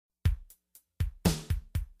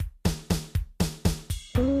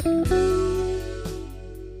Hello,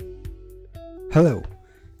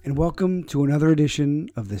 and welcome to another edition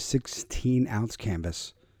of the 16-ounce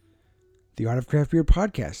Canvas, the Art of Craft Beer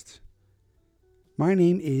podcast. My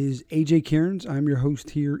name is AJ Cairns. I'm your host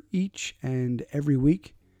here each and every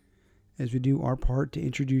week as we do our part to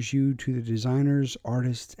introduce you to the designers,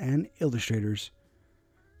 artists, and illustrators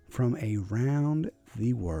from around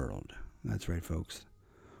the world. That's right, folks.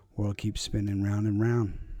 World keeps spinning round and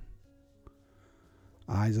round.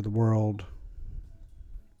 Eyes of the world.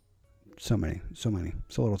 So many, so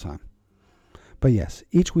little time. But yes,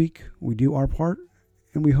 each week we do our part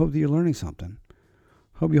and we hope that you're learning something.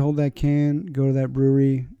 Hope you hold that can, go to that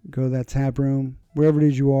brewery, go to that tap room, wherever it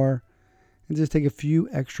is you are, and just take a few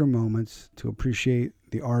extra moments to appreciate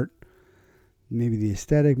the art, maybe the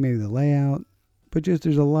aesthetic, maybe the layout, but just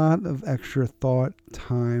there's a lot of extra thought,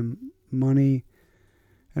 time, money,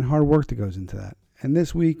 and hard work that goes into that. And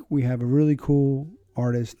this week we have a really cool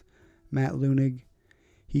artist, Matt Leunig.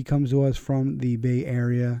 He comes to us from the Bay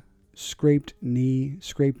Area. Scraped Knee,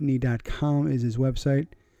 scrapedknee.com is his website.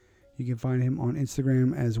 You can find him on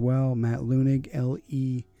Instagram as well, Matt Leunig,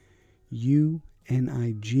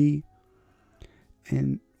 Leunig.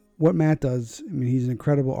 And what Matt does, I mean, he's an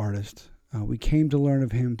incredible artist. We came to learn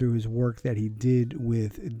of him through his work that he did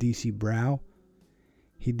with DC Brau.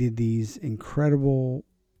 He did these incredible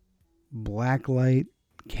blacklight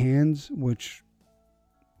cans, which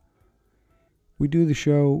we do the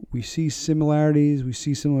show, we see similarities, we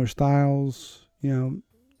see similar styles, everyone's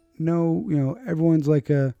like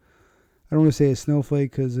I don't want to say a snowflake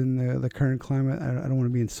because in the current climate, I don't want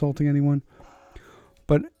to be insulting anyone,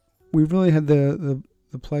 but we've really had the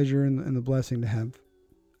pleasure and the blessing to have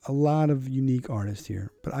a lot of unique artists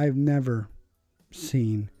here, but I've never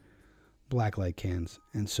seen blacklight cans,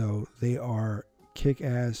 and so they are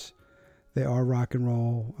kick-ass, they are rock and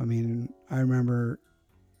roll. I mean, I remember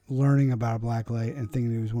learning about blacklight and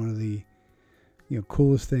thinking it was one of the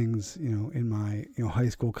coolest things in my high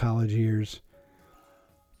school, college years.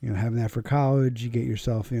 Having that for college, you get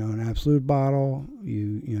yourself an Absolute bottle,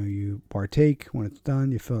 you partake. When it's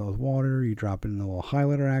done, you fill it with water, you drop it in a little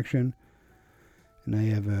highlighter action, and now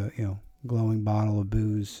you have a glowing bottle of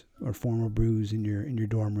booze or former brews in your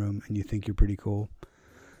dorm room, and you think you're pretty cool.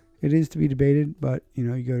 It is to be debated, but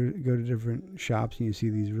you go to different shops and you see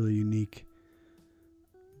these really unique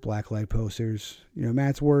blacklight posters.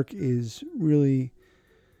 Matt's work is really,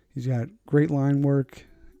 he's got great line work.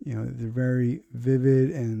 They're very vivid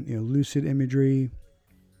and lucid imagery.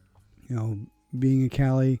 Being in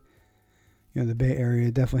Cali, the Bay Area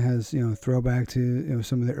definitely has throwback to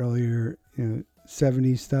some of the earlier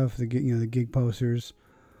 70s stuff. The gig posters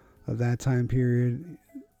of that time period,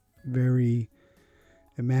 very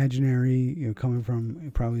imaginary. Coming from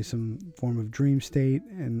probably some form of dream state.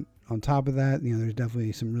 And on top of that, there's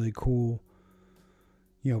definitely some really cool,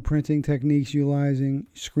 printing techniques utilizing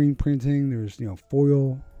screen printing. There's,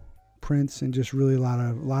 foil prints and just really a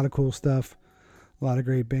lot of cool stuff. A lot of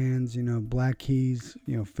great bands, Black Keys,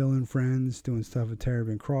 Phil and Friends doing stuff at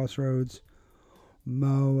Terrabin Crossroads.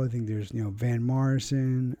 Mo, I think there's, Van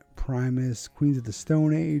Morrison, Primus, Queens of the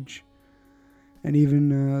Stone Age, and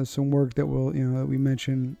even some work that that we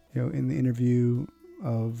mentioned, in the interview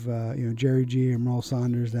of Jerry G and Merle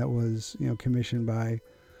Saunders that was commissioned by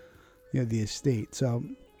the estate. So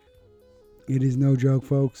it is no joke,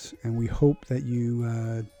 folks, and we hope that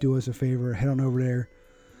you do us a favor, head on over there,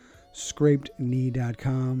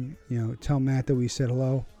 scrapedknee.com, tell Matt that we said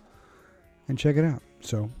hello and check it out.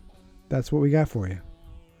 So that's what we got for you.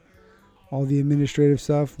 All the administrative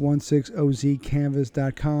stuff,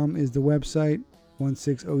 16ozcanvas.com is the website,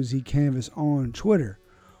 16ozcanvas on Twitter,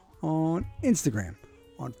 on Instagram,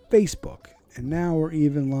 on Facebook, and now we're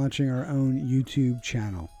even launching our own YouTube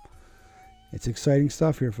channel. It's exciting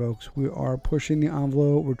stuff here, folks. We are pushing the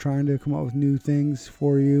envelope. We're trying to come up with new things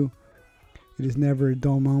for you. It is never a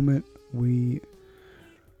dull moment. We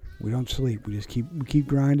don't sleep. We just keep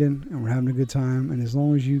grinding, and we're having a good time. And as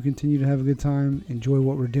long as you continue to have a good time, enjoy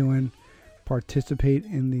what we're doing, participate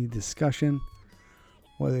in the discussion,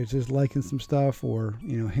 whether it's just liking some stuff or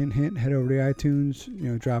hint, head over to iTunes,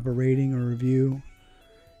 drop a rating or review.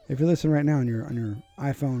 If you're listening right now on your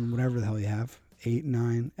iPhone, whatever the hell you have, 8,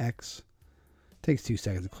 9, X, takes 2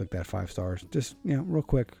 seconds to click that 5 stars. Just, real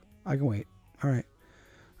quick. I can wait. All right.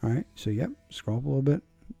 So, yep. Scroll up a little bit.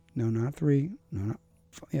 No, not 3. No,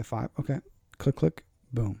 not 5. Okay. Click.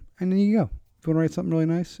 Boom. And then you go. If you want to write something really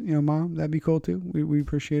nice, Mom, that'd be cool too. We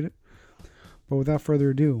appreciate it. But without further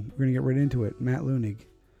ado, we're going to get right into it. Matt Leunig,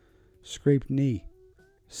 Scraped Knee,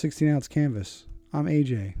 16-ounce Canvas. I'm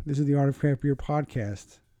AJ. This is the Art of Craft Beer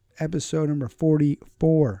podcast, episode number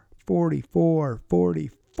 44. 44,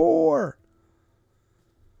 44.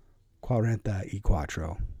 Quarenta y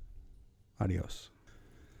cuatro. Adios.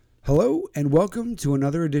 Hello, and welcome to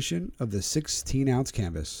another edition of the 16-Ounce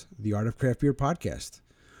Canvas, the Art of Craft Beer podcast.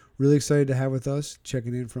 Really excited to have with us,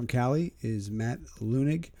 checking in from Cali, is Matt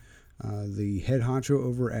Leunig, the head honcho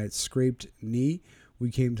over at Scraped Knee.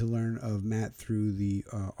 We came to learn of Matt through the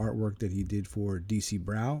artwork that he did for DC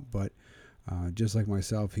Brau, but just like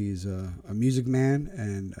myself, he's a music man,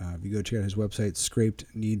 and if you go check out his website,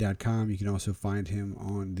 scrapedknee.com, you can also find him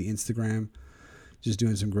on the Instagram, just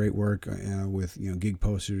doing some great work with gig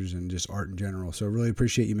posters and just art in general. So I really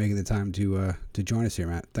appreciate you making the time to join us here,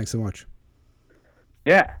 Matt. Thanks so much.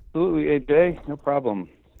 Yeah, absolutely, AJ. No problem.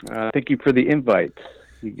 Thank you for the invite.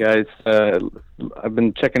 You guys, I've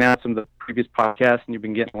been checking out some of the previous podcasts, and you've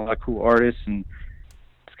been getting a lot of cool artists, and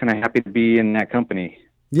just kind of happy to be in that company.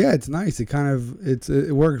 Yeah, it's nice.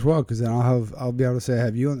 It works well because then I'll be able to say I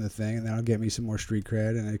have you on the thing, and that'll get me some more street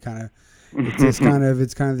cred, and it's kind of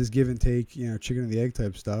this give and take, chicken and the egg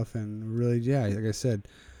type stuff, and really, yeah, like I said,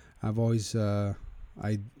 I've always I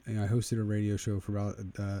hosted a radio show for about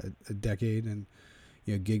a decade, and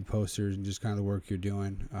gig posters and just kind of the work you're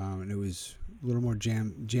doing, and it was a little more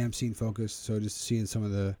jam scene focused. So just seeing some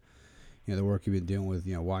of the the work you've been doing with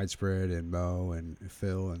Widespread and Mo and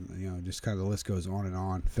Phil, and just kind of the list goes on and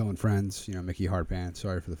on. Phil and Friends, Mickey Hartband.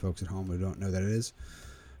 Sorry for the folks at home who don't know that it is,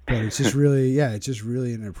 but it's just really it's just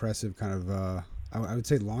really an impressive kind of I would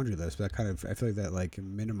say laundry list, but I feel like that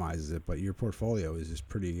minimizes it. But your portfolio is just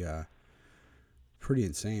pretty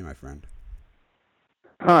insane, my friend.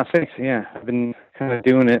 Oh, thanks. Yeah, I've been kind of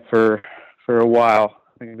doing it for a while.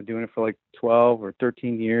 I think I've been doing it for 12 or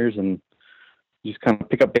 13 years, and just kind of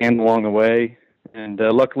pick up bands along the way. And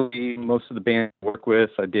luckily, most of the bands I work with,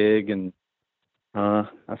 I dig, and I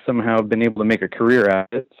somehow have been able to make a career out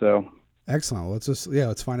of it. So excellent. Well,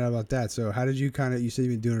 let's find out about that. So how did you you said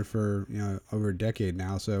you've been doing it for over a decade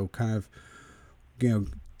now. So kind of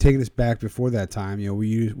taking us back before that time,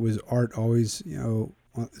 was art always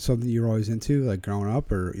something you were always into, like growing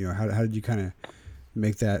up, or how did you kind of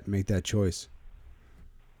make that choice?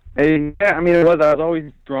 Yeah, I mean, I was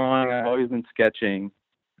always drawing. I've always been sketching.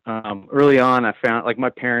 Early on, I found my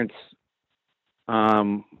parents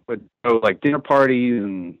would go dinner parties,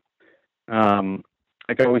 and I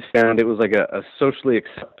always found it was a socially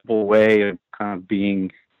acceptable way of kind of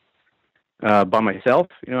being by myself.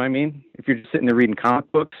 You know what I mean? If you're just sitting there reading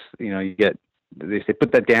comic books, they say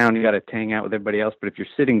put that down. You got to hang out with everybody else. But if you're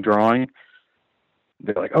sitting drawing,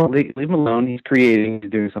 they're like, oh, leave him alone. He's creating.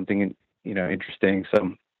 He's doing something interesting.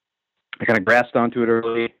 So I kind of grasped onto it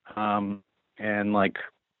early, and like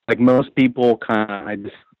most people, I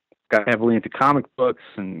just got heavily into comic books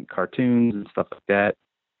and cartoons and stuff like that.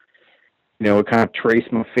 Would kind of trace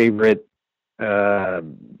my favorite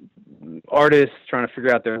artists, trying to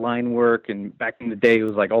figure out their line work. And back in the day, it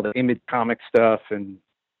was all the Image comic stuff and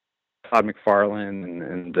Todd McFarlane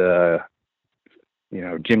and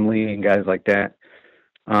Jim Lee and guys like that.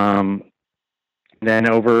 Then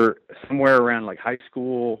over somewhere around high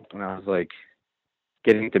school, when I was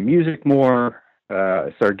getting into music more,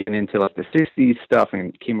 I started getting into the 60s stuff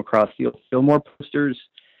and came across Fillmore posters,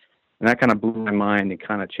 and that kind of blew my mind and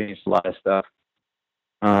kind of changed a lot of stuff.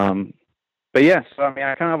 But yeah, so I mean,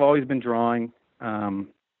 I kind of always been drawing.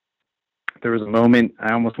 There was a moment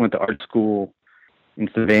I almost went to art school in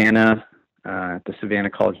Savannah, at the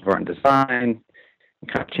Savannah College of Art and Design,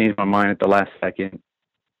 and kind of changed my mind at the last second.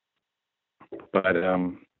 But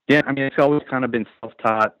yeah, I mean, it's always kind of been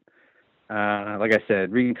self-taught. Like I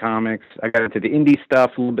said, reading comics. I got into the indie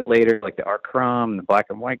stuff a little bit later, like the Art Crumb, the black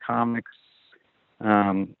and white comics.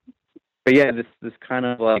 But yeah, this kind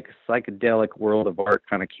of psychedelic world of art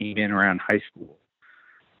kind of came in around high school.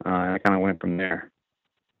 I kind of went from there.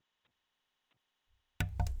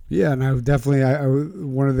 Yeah, and I definitely, I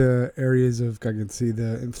one of the areas of I can see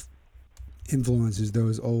the influences,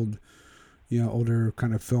 those old, older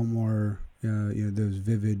kind of Fillmore, those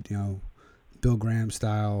vivid, Bill Graham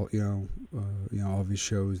style, all of his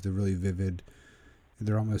shows. They're really vivid.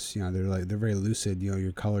 They're almost, they're very lucid.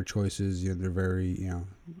 Your color choices, they're very,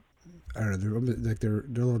 I don't know, they're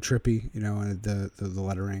a little trippy, and the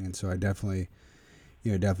lettering, and so I definitely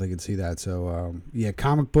can see that. So yeah,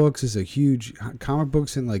 comic books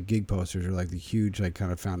and gig posters are the huge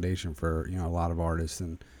kind of foundation for a lot of artists.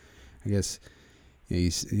 And I guess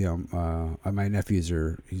my nephews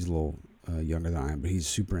he's a little younger than I am, but he's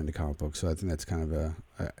super into comic books. So I think that's kind of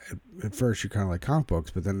at first you're kind of like comic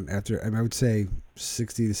books, but then after, I would say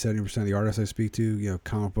 60 to 70% of the artists I speak to,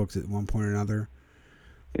 comic books at one point or another.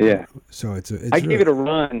 Yeah. So it's I gave it a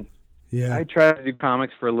run. Yeah. I tried to do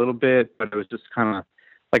comics for a little bit, but it was just kind of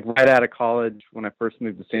like right out of college, when I first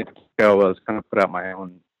moved to San Francisco, I was kind of put out my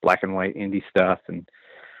own black and white indie stuff. And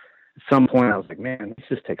at some point I was like, man, this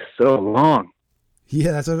just takes so long.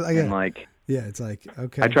 Yeah, that's what I get. And like, yeah, it's like,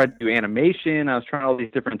 okay. I tried to do animation. I was trying all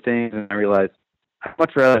these different things, and I realized I'd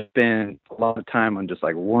much rather spend a lot of time on just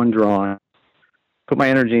like one drawing, put my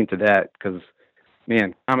energy into that. Because,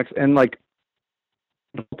 man, comics, and like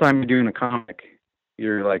the whole time you're doing a comic,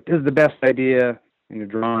 you're like, this is the best idea, and you're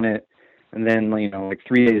drawing it. And then, you know, like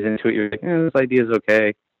 3 days into it, you're like, this idea is okay.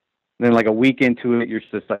 And then like a week into it, you're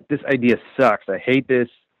just like, this idea sucks. I hate this,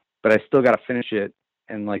 but I still got to finish it.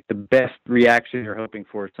 And like the best reaction you're hoping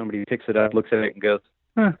for is somebody picks it up, looks at it, and goes,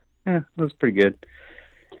 yeah, that was pretty good.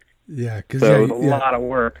 Yeah, because so it's a lot of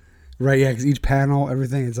work. Right, yeah, because each panel,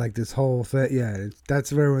 everything, it's like this whole thing. Yeah,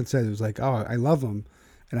 that's what everyone says. It was like, oh, I love them,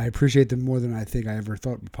 and I appreciate them more than I think I ever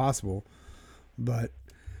thought possible. But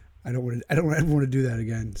I don't ever want to do that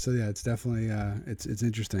again. So yeah, it's definitely it's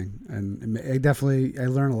interesting, and I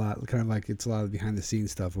learn a lot. Kind of like it's a lot of behind the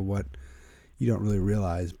scenes stuff of what you don't really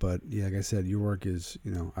realize. But yeah, like I said, your work is,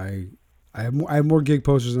 you know, I have more gig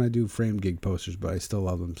posters than I do framed gig posters, but I still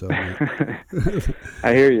love them. So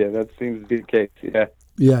I hear you. That seems to be the case. Yeah.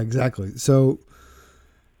 Yeah, exactly. So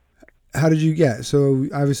how did you get? So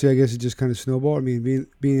obviously, I guess it just kind of snowballed. I mean,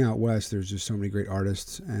 being out west, there's just so many great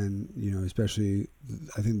artists, and you know, especially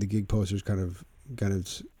I think the gig posters kind of got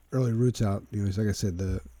its early roots out. You know, it's like I said,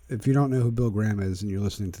 if you don't know who Bill Graham is and you're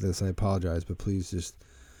listening to this, I apologize, but please just.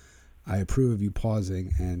 I approve of you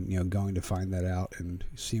pausing and, you know, going to find that out and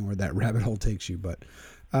seeing where that rabbit hole takes you. But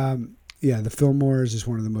yeah, the Fillmore is just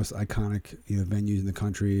one of the most iconic, you know, venues in the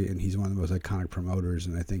country, and he's one of the most iconic promoters.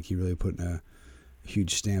 And I think he really put a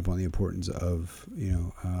huge stamp on the importance of, you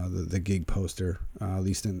know, the gig poster, at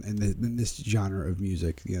least in this genre of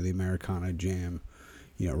music, you know, the Americana jam,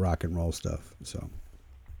 you know, rock and roll stuff. So.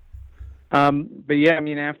 But yeah, I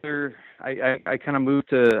mean, after I kind of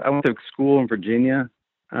I went to school in Virginia.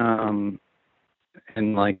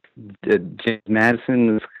 And like James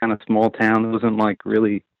Madison is kind of small town. There wasn't like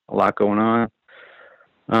really a lot going on.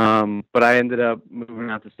 But I ended up moving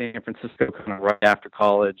out to San Francisco kind of right after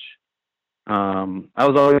college. I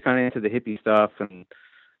was always kind of into the hippie stuff, and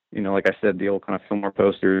you know, like I said, the old kind of Fillmore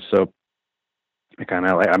posters. So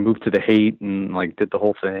I moved to the Haight and like did the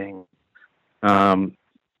whole thing.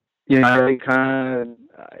 You know,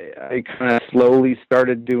 I kind of slowly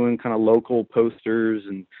started doing kind of local posters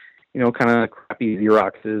and, you know, kind of crappy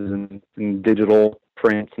Xeroxes and digital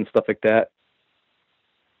prints and stuff like that.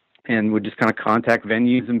 And would just kind of contact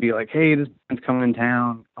venues and be like, hey, this band's coming in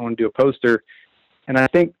town. I want to do a poster. And I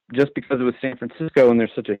think just because it was San Francisco and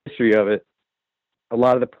there's such a history of it, a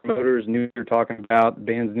lot of the promoters knew what you were talking about. The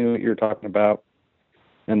bands knew what you were talking about.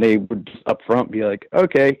 And they would just up front be like,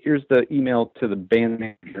 okay, here's the email to the band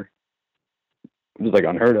manager. It was like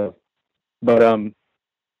unheard of. But, and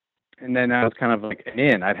then I was kind of like,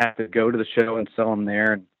 I'd have to go to the show and sell them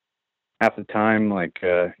there. And half the time, like,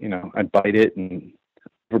 you know, I'd bite it and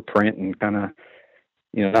print and kind of,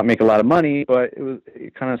 you know, not make a lot of money, but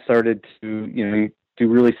it kind of started to, you know, you do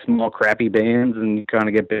really small, crappy bands and you kind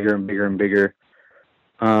of get bigger and bigger and bigger.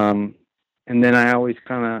 And then I always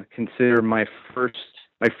kind of consider my first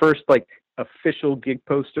like official gig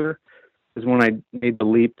poster is when I made the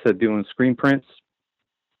leap to doing screen prints.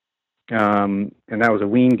 And that was a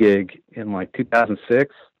Ween gig in like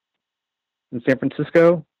 2006 in San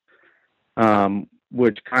Francisco,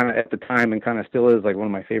 which kind of at the time and kind of still is like one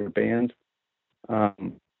of my favorite bands.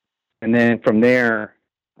 And then from there,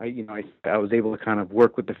 I was able to kind of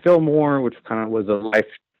work with the Fillmore, which kind of was a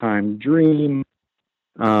lifetime dream.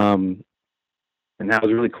 And that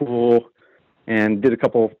was really cool, and did a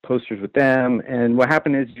couple of posters with them. And what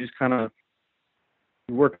happened is you just kind of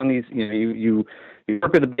work on these, you know, you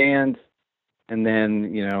work with a band, and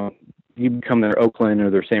then, you know, you become their Oakland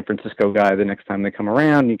or their San Francisco guy the next time they come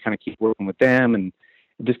around. You kind of keep working with them, and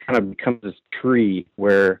it just kind of becomes this tree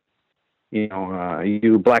where, you know, you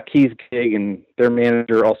do a Black Keys gig, and their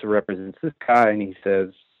manager also represents this guy, and he says,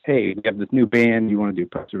 hey, we have this new band, you want to do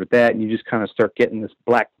a poster with that? And you just kind of start getting this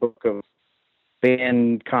black book of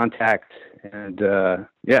band contact, and and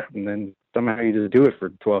then somehow you just do it for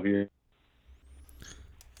 12 years.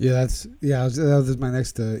 Yeah, that was my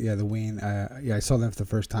next. The Ween. I saw them for the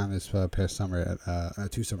first time this past summer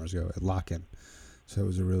at 2 summers ago at Lock-In. So it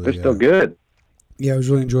was a really. They're still good. Yeah, it was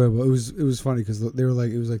really enjoyable. It was funny because they were like,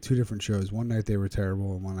 it was like 2 different shows. One night they were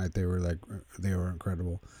terrible, and one night they were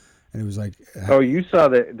incredible. And it was like. Oh, you saw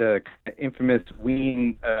the infamous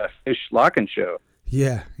Ween Phish Lock-In show.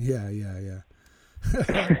 Yeah. Yeah,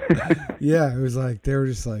 it was like they were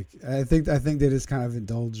just like I think they just kind of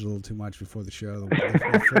indulged a little too much before the show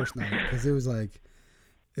the first night, because it was like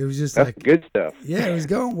It was just That's like, good stuff. yeah, it was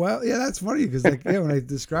going well. Yeah, that's funny because like, yeah, when I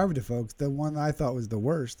described it to folks, the one that I thought was the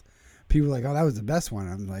worst, people were like, "Oh, that was the best one."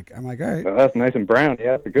 I'm like, all right. Well, that's nice and brown.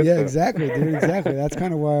 Yeah, that's the good Yeah, stuff. exactly, dude. Exactly. That's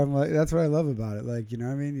kind of why I'm like. That's what I love about it. Like, you know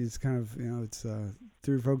what I mean? It's kind of, it's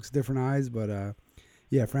through folks' different eyes, but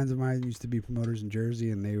yeah, friends of mine used to be promoters in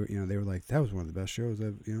Jersey, and they were like, that was one of the best shows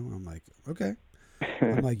I'm like, okay.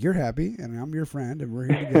 I'm like, you're happy, and I'm your friend, and we're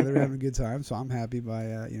here together having a good time. So I'm happy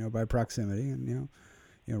by by proximity, and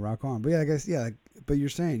rock on. But yeah, I guess like, but you're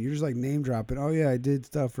saying you're just like name dropping. Oh yeah, I did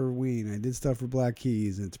stuff for Ween, I did stuff for Black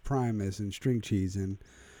Keys, and it's Primus and String Cheese, and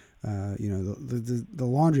the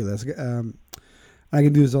laundry list. I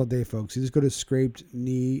can do this all day, folks. You just go to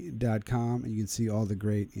scrapedknee.com and you can see all the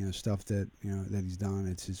great stuff that that he's done.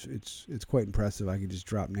 It's quite impressive. I can just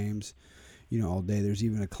drop names all day. There's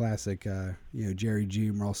even a classic Jerry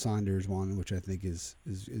G. Merle Saunders one, which I think is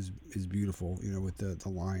beautiful, with the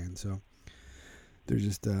lion. So there's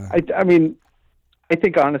just I mean, I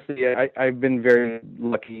think honestly I've been very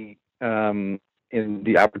lucky in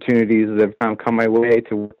the opportunities that have come my way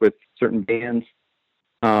to work with certain bands,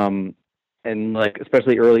 and like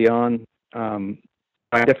especially early on, I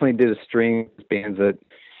definitely did a string of bands that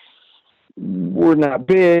were not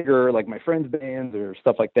big, or like my friends' bands or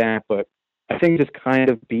stuff like that. But I think just kind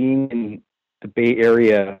of being in the Bay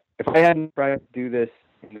Area, if I hadn't tried to do this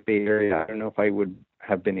in the Bay Area, I don't know if I would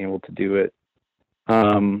have been able to do it.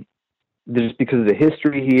 Just because of the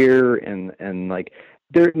history here, and like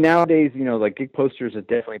there nowadays, like gig posters have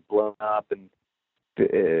definitely blown up, and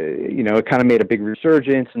it kind of made a big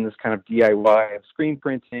resurgence in this kind of DIY of screen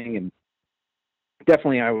printing, and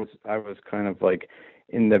definitely I was kind of like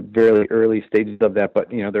in the very early stages of that, but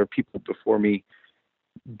there are people before me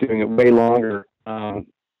doing it way longer.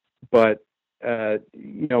 But I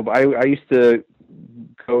used to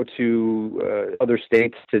go to other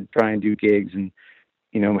states to try and do gigs, and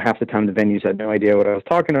half the time the venues had no idea what I was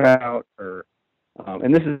talking about, or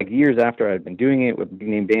and this is like years after I'd been doing it with big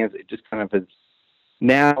name bands. It just kind of has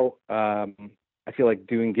now. I feel like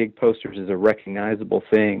doing gig posters is a recognizable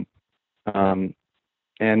thing, and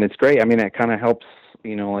it's great. I mean, it kind of helps,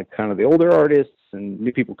 like kind of the older artists and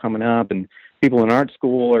new people coming up, and people in art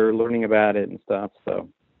school are learning about it and stuff. So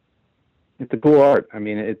it's a cool art. I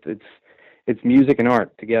mean, it's music and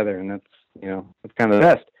art together, and that's kind of the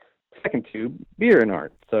best. Second to beer and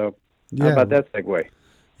art. So how about that segue?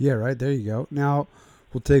 Yeah, right. There you go. Now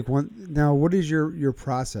we'll take one. Now, what is your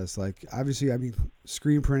process? Like, obviously, I mean,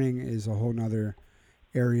 screen printing is a whole nother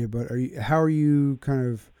area, but how are you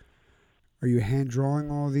hand drawing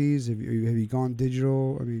all these? Have you gone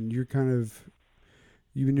digital? I mean, you've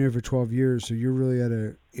been there for 12 years, so you're really at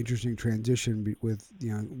a interesting transition with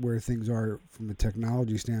where things are from a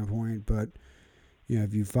technology standpoint. But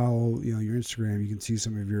if you follow your Instagram, you can see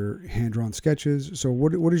some of your hand drawn sketches. So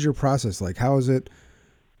what is your process like? How is it?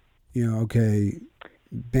 Okay,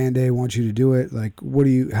 Band A wants you to do it. Like, what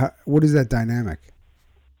is that dynamic?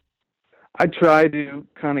 I try to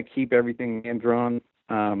kind of keep everything hand drawn.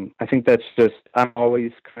 I think that's just, I'm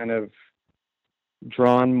always kind of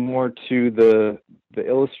drawn more to the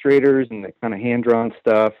illustrators and the kind of hand drawn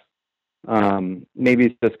stuff. Maybe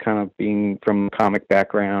it's just kind of being from a comic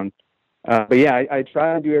background. But yeah, I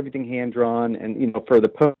try to do everything hand drawn, and for the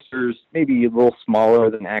posters, maybe a little smaller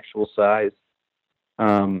than actual size.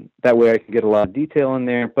 That way I can get a lot of detail in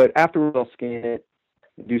there. But afterwards, I'll scan it,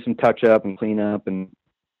 do some touch up and clean up, and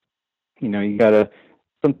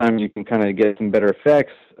sometimes you can kind of get some better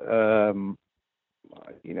effects,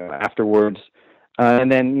 afterwards.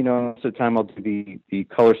 And then, most of the time I'll do the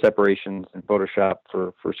color separations in Photoshop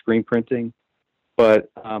for screen printing.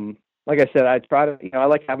 But, like I said, I try to, I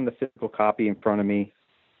like having the physical copy in front of me.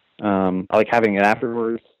 I like having it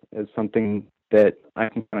afterwards as something that I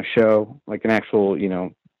can kind of show, like an actual,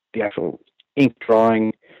 the actual ink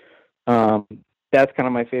drawing. That's kind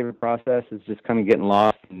of my favorite process, is just kind of getting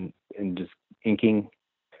lost and just inking.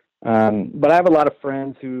 But I have a lot of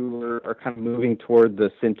friends who are kind of moving toward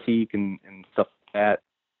the Cintiq and stuff like that.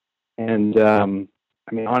 And, I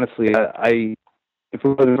mean, honestly, if it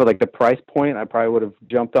wasn't for like the price point, I probably would have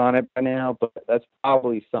jumped on it by now, but that's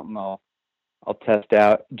probably something I'll test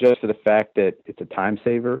out, just for the fact that it's a time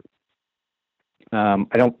saver.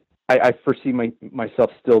 I foresee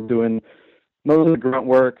myself still doing most of the grunt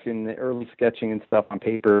work and the early sketching and stuff on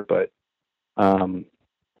paper, but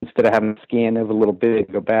instead of having to scan over a little bit,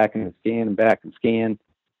 go back and scan and back and scan,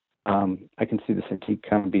 I can see the Cintiq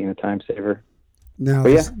kind of being a time saver. Now,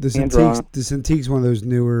 the Cintiq's one of those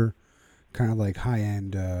newer, kind of like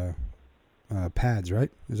high-end pads, right?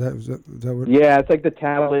 Is that what? Yeah, it's like the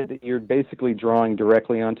tablet that you're basically drawing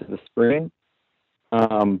directly onto the screen.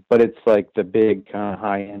 but it's like the big kind of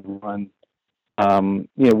high-end one.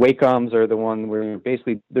 Wacom's are the one where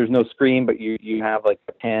basically there's no screen, but you have like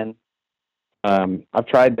a pen. I've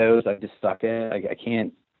tried those. I just suck at it. I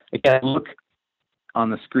can't look on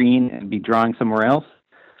the screen and be drawing somewhere else.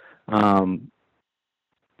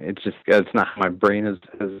 It's not how my brain has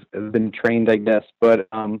been trained, I guess. But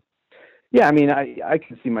yeah, I mean, I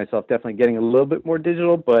can see myself definitely getting a little bit more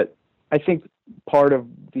digital, but I think part of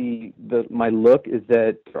my look is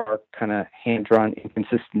that there are kind of hand-drawn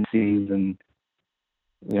inconsistencies and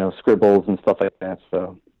scribbles and stuff like that.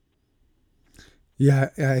 So yeah,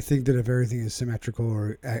 I think that if everything is symmetrical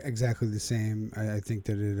or exactly the same, I think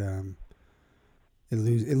that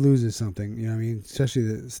it loses something. You know what I mean? Especially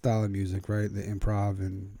the style of music, right? The improv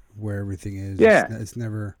and where everything is. yeah, It's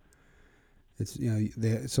never. It's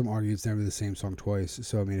some argue it's never the same song twice.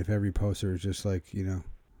 So I mean, if every poster is just like if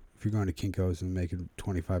you're going to Kinko's and making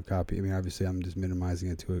 25 copy, I mean, obviously I'm just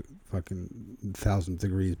minimizing it to a fucking 1,000th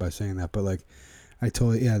degrees by saying that, but like, I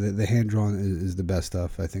totally the hand drawn is the best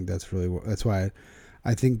stuff. I think that's why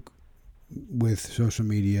I think with social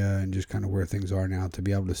media and just kind of where things are now, to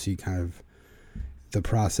be able to see kind of the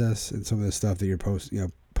process and some of the stuff that you're posting.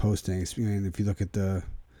 I mean, if you look at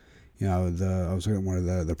I was looking at one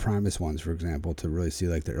of the Primus ones, for example, to really see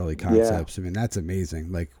like the early concepts. Yeah. I mean, that's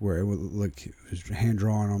amazing. Like where it would look, it was hand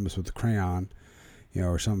drawn almost with the crayon,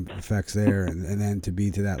 or some effects there, and then to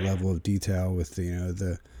be to that level of detail with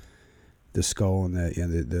the skull and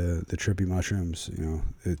the trippy mushrooms.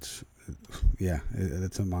 It's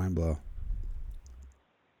it's a mind blow.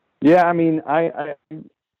 Yeah, I mean, I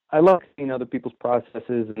love seeing other people's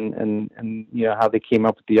processes and how they came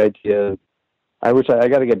up with the idea. I wish I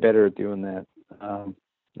got to get better at doing that and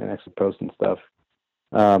actually posting stuff.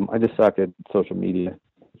 I just suck at social media.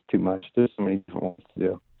 It's too much. There's so many different ones to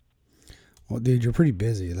do. Well, dude, you're pretty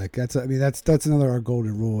busy. Like that's another our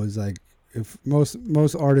golden rule is like if most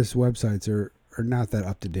artists' websites are not that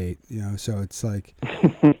up to date, so it's like,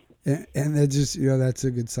 and that just that's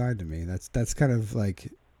a good sign to me. That's kind of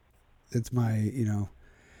like it's my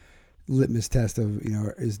litmus test of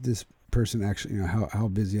is this person actually how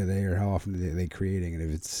busy are they or how often are they creating, and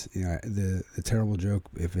if it's the terrible joke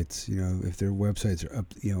if it's if their websites are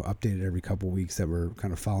updated every couple of weeks that we're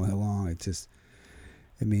kind of following along,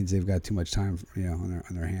 it means they've got too much time on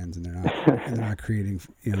their hands and they're not creating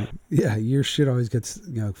your shit always gets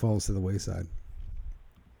falls to the wayside.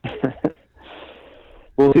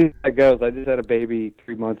 We'll see how that goes. I just had a baby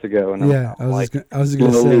 3 months ago, and I was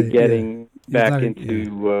gonna say getting back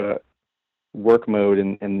into work mode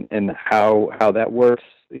and how that works,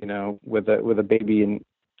 with a baby, and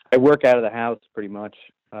I work out of the house pretty much.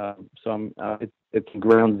 So I'm it's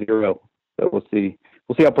ground zero. So we'll see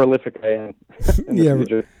how prolific I am in the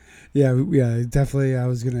future. Yeah, definitely. I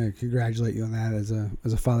was gonna congratulate you on that as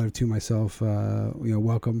a father of two myself.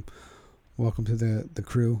 Welcome to the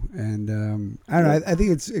crew, and I don't know. I think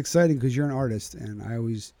it's exciting because you're an artist, and I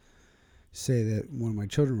always say that when my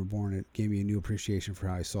children were born, it gave me a new appreciation for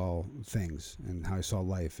how I saw things and how I saw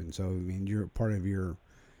life. And so, I mean, you're part of your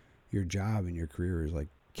job and your career is like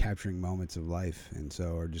capturing moments of life, and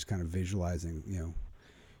so or just kind of visualizing,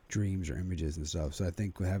 dreams or images and stuff. So I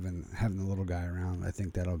think having the little guy around, I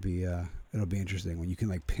think it'll be interesting when you can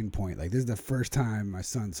like pinpoint like this is the first time my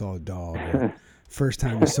son saw a dog. Or, first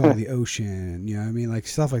time he saw the ocean, what I mean, like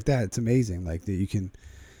stuff like that. It's amazing, like that you can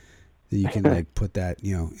like put that,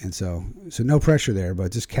 and so no pressure there,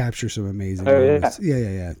 but just capture some amazing moments.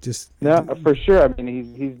 Yeah. Just for sure. I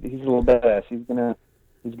mean, he's a little badass. He's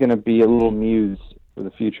gonna be a little muse for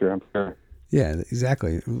the future, I'm sure. Yeah,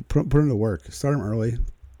 exactly. Put him to work. Start him early.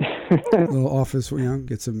 Little office,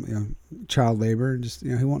 get some child labor, and just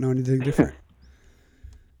he won't know anything different.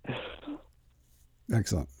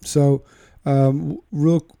 Excellent. So.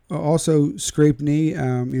 Also scraped knee.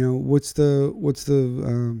 What's the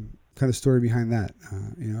kind of story behind that?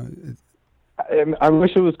 I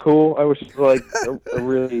wish it was cool. I wish it was like a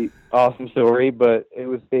really awesome story, but it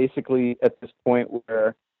was basically at this point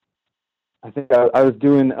where I think I was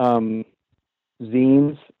doing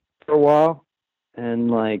zines for a while, and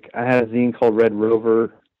like I had a zine called Red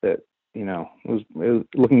Rover that it was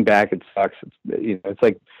looking back, it sucks. It's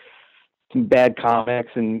like some bad comics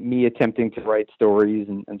and me attempting to write stories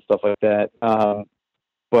and stuff like that.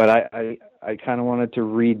 But I kind of wanted to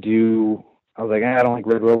redo. I was like, I don't like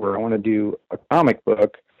Red Rover. I want to do a comic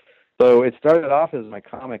book. So it started off as my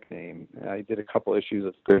comic name. I did a couple issues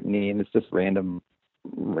of Scrutiny, and it's just random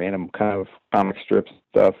kind of comic strips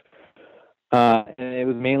stuff. And it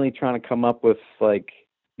was mainly trying to come up with like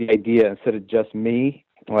the idea instead of just me,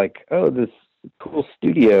 like, oh, this cool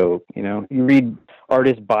studio. You know, you read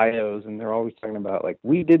artist bios and they're always talking about like,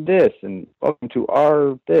 we did this and welcome to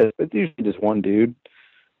our this. It's usually just one dude.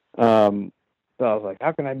 So I was like,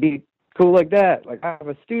 how can I be cool like that? Like, I have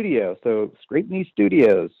a studio, so Scrape Knee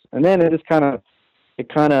Studios. And then it just kind of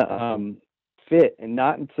fit. And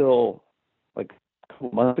not until like a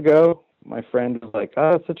couple months ago, my friend was like,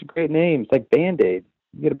 oh, it's such a great name. It's like Band-Aid.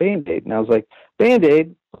 You get a Band-Aid. And I was like,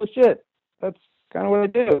 Band-Aid? Oh, shit. That's kind of what I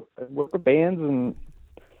do. I work with bands and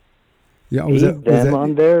aid them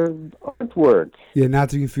on their artwork. Yeah, not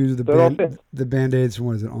to confuse the Band-Aids from,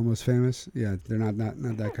 what is it, Almost Famous? Yeah, they're not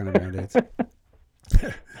that kind of Band-Aids.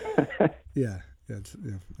 yeah, that's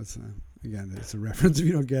again, it's a reference. If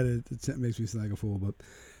you don't get it, it makes me sound like a fool. But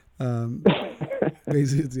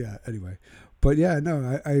basically, anyway. But yeah,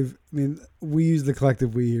 no, I mean, we use the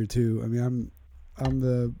collective we here too. I mean, I'm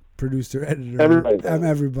the producer, editor. I'm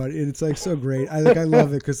everybody, and it's like so great. I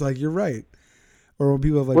love it because like you're right. Or when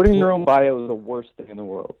people have like putting your own bio is the worst thing in the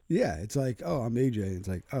world. Yeah, it's like, oh, I'm AJ. And it's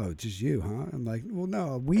like, oh, just you, huh? I'm like, well,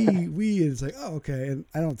 no, we. And it's like, oh, okay. And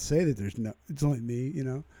I don't say that it's only me, you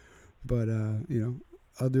know. But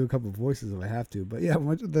I'll do a couple of voices if I have to. But yeah,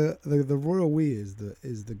 the royal we is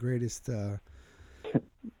the greatest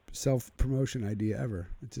self promotion idea ever.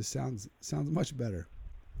 It just sounds much better.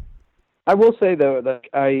 I will say though that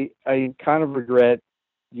I kind of regret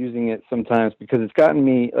using it sometimes because it's gotten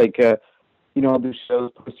me like. I'll do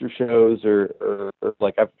poster shows, or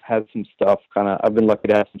like I've had some stuff I've been lucky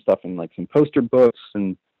to have some stuff in like some poster books,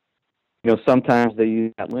 and, sometimes they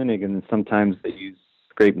use that Leunig and sometimes they use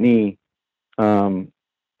Scrape Knee. So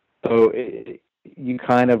you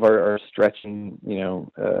kind of are stretching,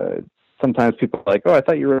 sometimes people are like, oh, I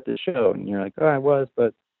thought you were at the show. And you're like, oh, I was,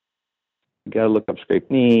 but you got to look up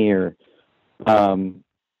Scrape Knee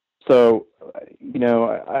so,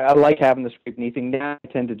 I like having the Scrape Knee thing. Now I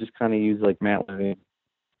tend to just kind of use like Matt Leunig.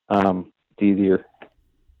 It's easier.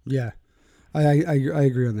 Yeah, I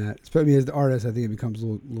agree on that. I mean, as the artist, I think it becomes a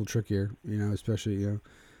little trickier, especially,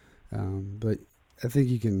 but I think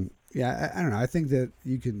you can, I don't know. I think that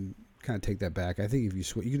you can kind of take that back. I think if you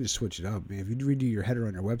can just switch it up. I mean, if you redo your header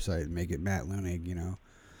on your website and make it Matt Leunig,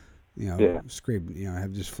 Scrape,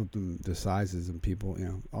 have just flipped them the sizes and people,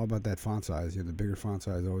 all about that font size. The bigger font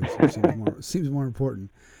size always seems more important.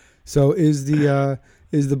 So is the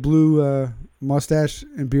blue mustache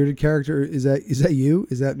and bearded character, is that you?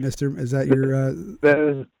 Is that your?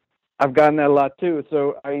 I've gotten that a lot too.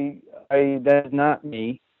 So I that's not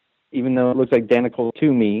me, even though it looks identical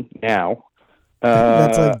to me now.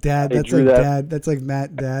 That's like dad. That's like dad. That's like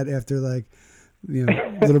Matt dad after like,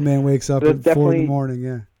 little man wakes up at 4 a.m.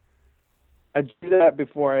 Yeah. I did that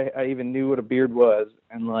before I even knew what a beard was,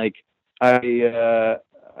 and like I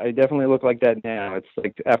definitely look like that now. It's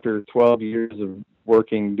like after 12 years of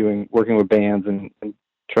working with bands and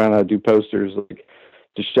trying to do posters, like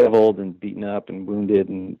disheveled and beaten up and wounded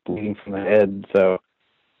and bleeding from the head. So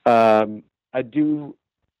I do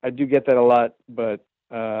get that a lot, but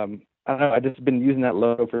I don't know. I've just been using that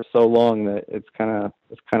logo for so long that it's kind of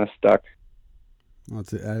stuck. Well,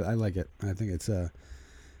 I like it. I think it's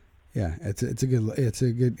he's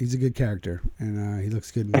a good character, and he looks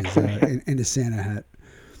good in his in his Santa hat.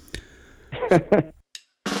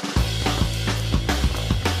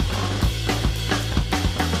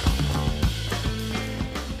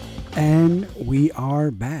 And we are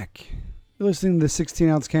back. You're listening to the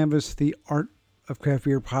 16-ounce canvas, the Art of Craft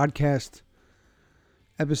Beer podcast,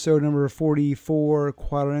 episode number 44,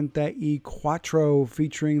 44,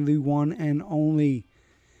 featuring the one and only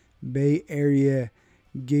Bay Area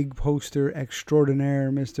gig poster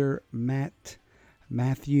extraordinaire, Mr. Matt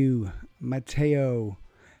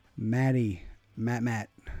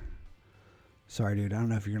Sorry, dude. I don't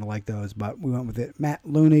know if you're going to like those, but we went with it. Matt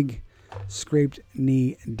Leunig,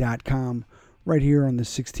 scrapedknee.com, right here on the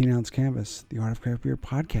 16-ounce canvas, the Art of Craft Beer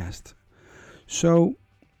podcast. So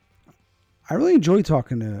I really enjoy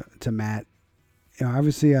talking to Matt.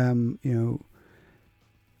 Obviously I'm,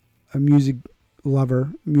 a music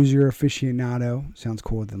lover, music aficionado, sounds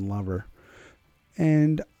cooler than lover.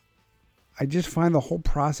 And I just find the whole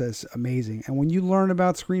process amazing. And when you learn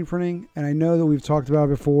about screen printing, and I know that we've talked about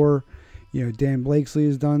it before, Dan Blakesley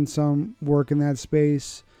has done some work in that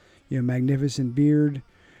space, Magnificent Beard,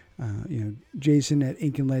 Jason at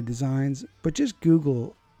Ink and Lead Designs, but just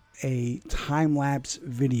Google a time-lapse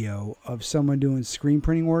video of someone doing screen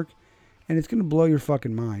printing work, and it's going to blow your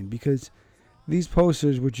fucking mind, because these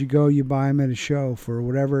posters, which you buy them at a show for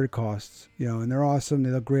whatever it costs, and they're awesome,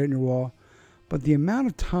 they look great on your wall, but the amount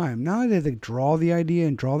of time, not only do they draw the idea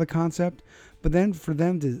and draw the concept, but then for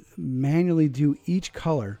them to manually do each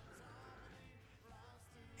color,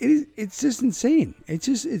 it's just insane.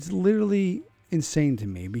 It's literally insane to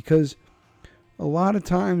me, because a lot of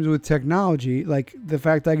times with technology, like the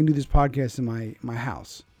fact that I can do this podcast in my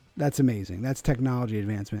house, that's amazing. That's technology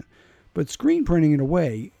advancement. But screen printing, in a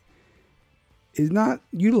way, is not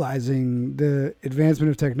utilizing the advancement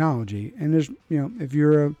of technology. And there's, if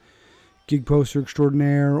you're a gig poster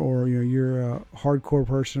extraordinaire, or you're a hardcore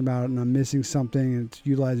person about it and I'm missing something and it's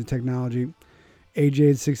utilizing technology, AJ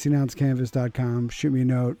at 16ouncecanvas.com. Shoot me a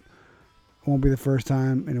note. It won't be the first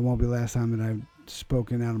time, and it won't be the last time that I've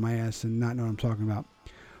spoken out of my ass and not know what I'm talking about.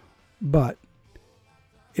 But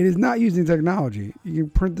it is not using technology. You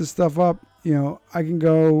can print this stuff up. I can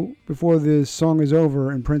go before this song is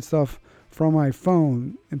over and print stuff from my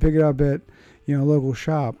phone and pick it up at, a local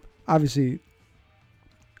shop. Obviously,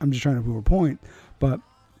 I'm just trying to prove a point, but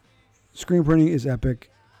screen printing is epic.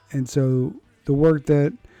 And so the work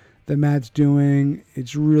that Matt's doing,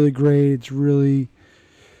 it's really great. It's really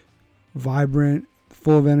vibrant,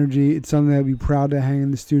 full of energy. It's something that I'd be proud to hang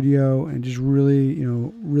in the studio, and just really,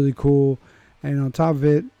 really cool. And on top of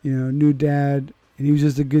it, new dad, and he was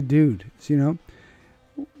just a good dude. So,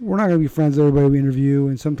 we're not going to be friends with everybody we interview,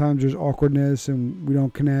 and sometimes there's awkwardness and we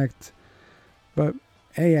don't connect. But,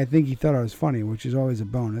 hey, I think he thought I was funny, which is always a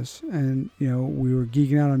bonus. And, we were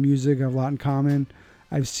geeking out on music, have a lot in common.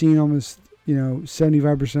 I've seen almost,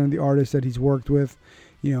 75% of the artists that he's worked with,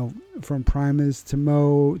 from Primus to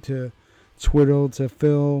Mo to Twiddle to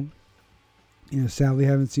Phil. Sadly, I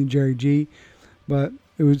haven't seen Jerry G. But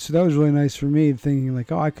that was really nice for me, thinking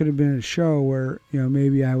like, I could have been at a show where,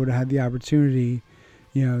 maybe I would have had the opportunity,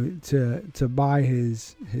 to buy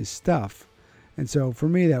his stuff. And so for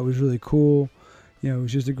me, that was really cool. It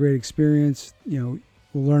was just a great experience. We'll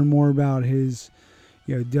learn more about his,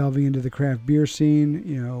 delving into the craft beer scene,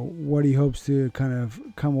 what he hopes to kind of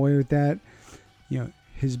come away with that,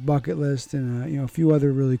 his bucket list, and, a few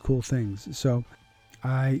other really cool things. So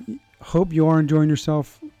I hope you are enjoying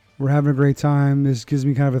yourself. We're having a great time. This gives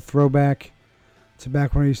me kind of a throwback to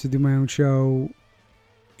back when I used to do my own show,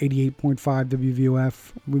 88.5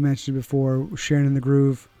 WVOF. We mentioned it before, sharing in the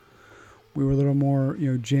groove. We were a little more,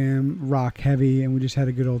 jam, rock heavy, and we just had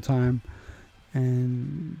a good old time.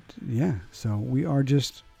 And yeah, so we are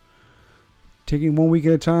just taking 1 week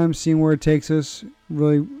at a time, seeing where it takes us.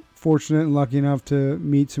 Really fortunate and lucky enough to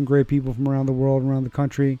meet some great people from around the world, around the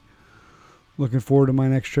country. Looking forward to my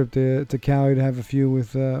next trip to Cali to have a few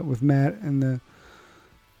with Matt and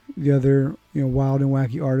the other wild and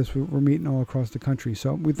wacky artists we're meeting all across the country.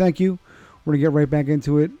 So we thank you. We're gonna get right back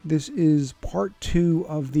into it. This is part 2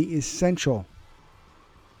 of the essential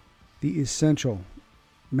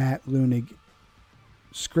Matt Leunig,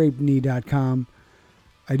 scrapedknee.com.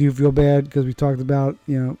 I do feel bad because we talked about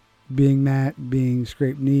being Matt, being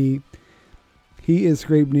Scraped Knee. He is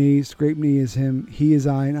Scraped Knee. Scraped Knee is him. He is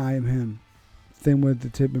I, and I am him. Thin with the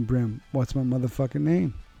tip and brim. What's my motherfucking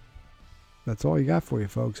name? That's all you got for you,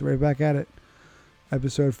 folks. Right back at it.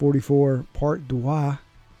 Episode 44, part 2.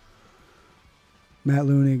 Matt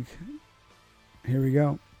Leunig. Here we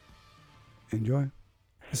go. Enjoy.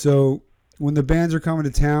 So, when the bands are coming to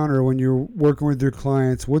town, or when you're working with your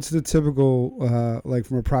clients, what's the typical, like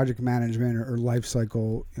from a project management or life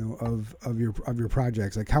cycle, of your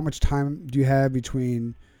projects? Like, how much time do you have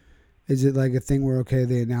between? Is it like a thing where, okay,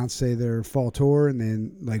 they announce, say, their fall tour, and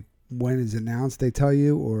then, like, when it's announced, they tell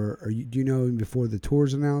you? Or do you know before the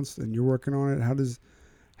tour's announced and you're working on it? How does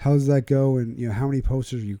that go? And, how many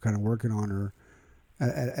posters are you kind of working on or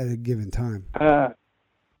at a given time?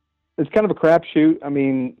 It's kind of a crapshoot. I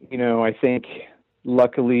mean, I think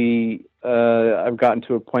luckily I've gotten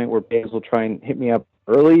to a point where bands will try and hit me up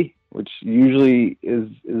early, which usually is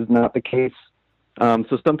not the case.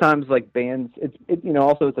 So sometimes, like, bands,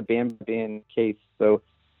 also it's a band case. So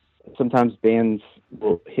sometimes bands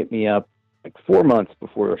will hit me up like 4 months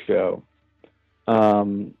before a show,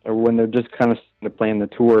 or when they're just kind of planning the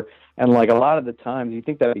tour. And like a lot of the times, you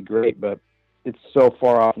think that'd be great, but it's so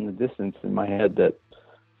far off in the distance in my head that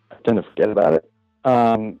I tend to forget about it,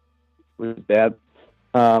 which is bad.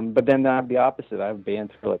 But then I have the opposite. I have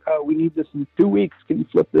bands who are like, "Oh, we need this in 2 weeks. Can you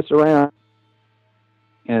flip this around?"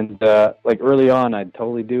 And like early on, I'd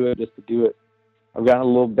totally do it just to do it. I've gotten a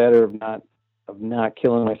little better of not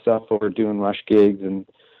killing myself over doing rush gigs and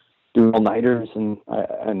doing all-nighters,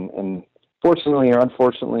 and fortunately or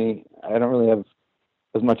unfortunately, I don't really have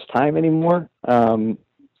as much time anymore.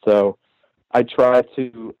 So I try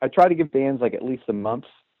to give bands like at least a month.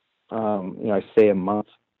 I say a month.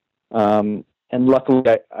 And luckily,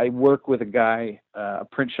 I work with a guy, a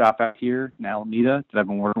print shop out here in Alameda that I've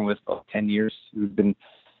been working with for 10 years, who's been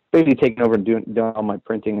basically taking over and doing all my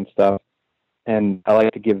printing and stuff. And I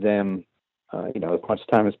like to give them as much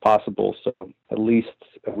time as possible. So at least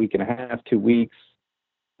a week and a half, 2 weeks.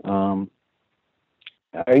 I'm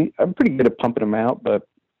pretty good at pumping them out, but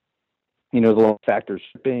there's a lot of factors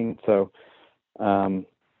shipping. So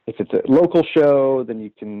if it's a local show, then you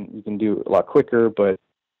can do it a lot quicker. But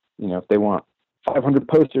if they want 500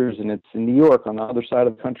 posters and it's in New York on the other side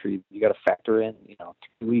of the country, you got to factor in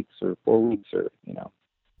 3 weeks or 4 weeks or.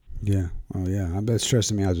 Yeah. Oh yeah. I bet it's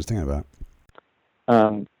stressing me out just thinking about it.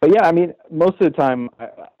 But yeah, I mean, most of the time,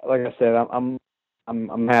 like I said,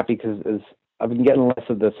 I'm happy because I've been getting less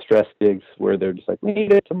of the stress gigs where they're just like, we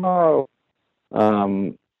need it tomorrow.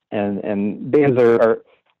 And bands are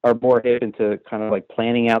more hip into kind of like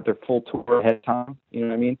planning out their full tour ahead of time. You know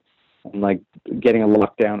what I mean? And like getting a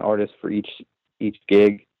lockdown artist for each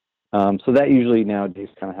gig. So that usually nowadays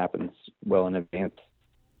kind of happens well in advance.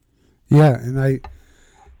 Yeah, and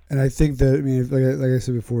I think that, I mean, like I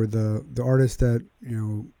said before, the artists that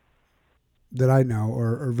that I know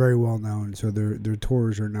are very well known, so their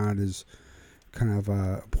tours are not as kind of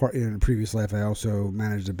part. In a previous life, I also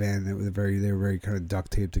managed a band that they were very kind of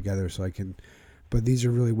duct taped together, but these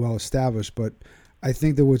are really well established. But I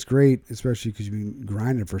think that what's great, especially because you've been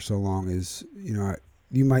grinding for so long, is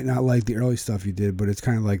you might not like the early stuff you did, but it's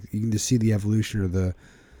kind of like you can just see the evolution or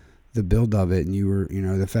the build of it, and you were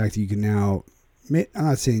the fact that you can now. I'm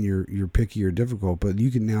not saying you're picky or difficult, but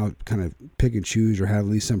you can now kind of pick and choose or have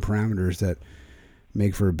at least some parameters that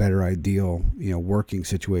make for a better ideal, working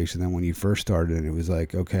situation than when you first started. And it was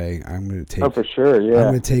like, okay, I'm going to take. Oh, for sure, yeah. I'm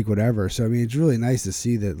going to take whatever. So I mean, it's really nice to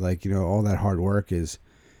see that, like, all that hard work is,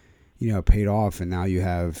 paid off, and now you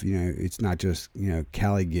have, it's not just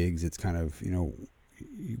Cali gigs. It's kind of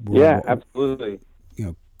yeah, absolutely.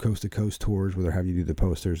 Coast to coast tours where they're having you do the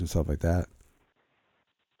posters and stuff like that.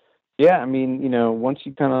 Yeah, I mean, once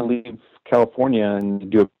you kind of leave California and you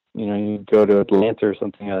do, you go to Atlanta or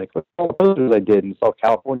something, you're like, look at all the posters I did, and it's all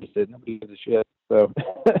California did. Nobody gives a shit. So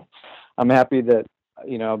I'm happy that,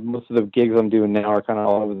 most of the gigs I'm doing now are kind of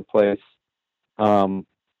all over the place. I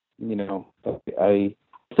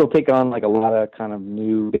still take on like a lot of kind of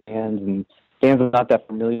new bands and bands I'm not that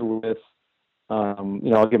familiar with. I'll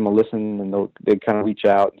give them a listen and they kind of reach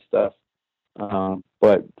out and stuff.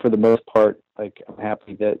 But for the most part, like, I'm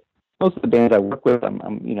happy that most of the bands I work with, I'm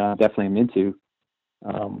definitely am into,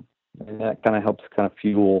 and that kind of helps kind of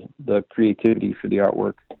fuel the creativity for the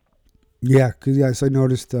artwork. Yeah, because yes, I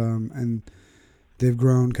noticed, and they've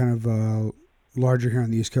grown kind of larger here on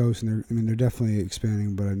the East Coast, and they're definitely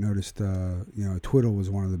expanding. But I noticed, Twiddle was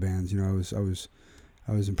one of the bands. I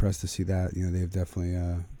was impressed to see that. They've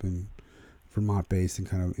definitely been Vermont based and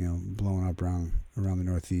kind of blowing up around the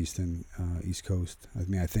Northeast and East Coast. I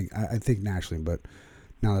mean, I think nationally, but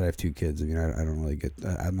now that I have 2 kids, I mean, I don't really get.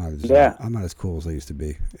 I'm not as cool as I used to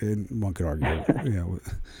be. And one could argue,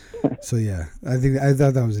 So yeah, I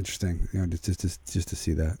thought that was interesting. Just to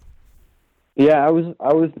see that. Yeah, I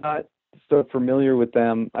was not so familiar with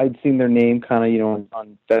them. I'd seen their name kind of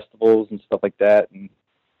on festivals and stuff like that, and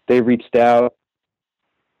they reached out,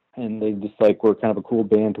 and they just like were kind of a cool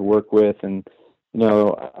band to work with, and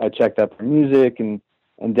I checked out their music, and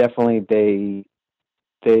definitely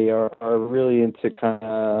they are really into kind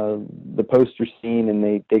of the poster scene, and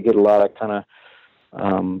they get a lot of kind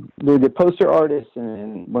of really good poster artists,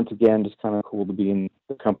 and once again, just kind of cool to be in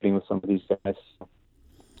the company with some of these guys.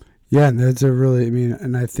 Yeah, and that's a really,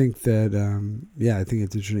 and I think that, I think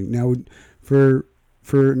it's interesting. Now, for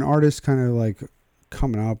an artist kind of like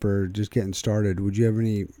coming up or just getting started, would you have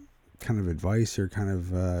any kind of advice or kind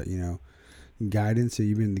of, guidance? So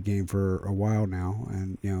you've been in the game for a while now,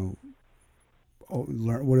 and,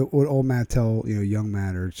 what old Matt tell, young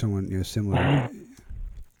Matt or someone, similar?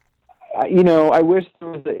 I wish there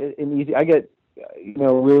was an easy, I get,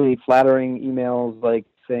 really flattering emails like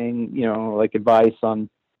saying, like advice on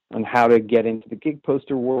how to get into the gig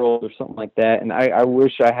poster world or something like that. And I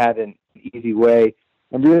wish I had an easy way.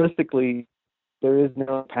 And realistically, there is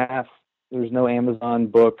no path. There's no Amazon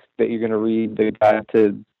book that you're going to read, the guide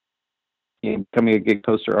to becoming a gig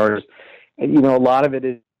poster artist. And, a lot of it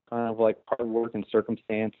is kind of like hard work and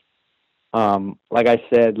circumstance. Like I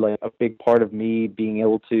said, like a big part of me being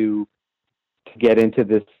able to get into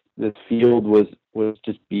this field was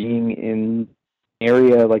just being in an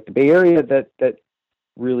area like the Bay Area that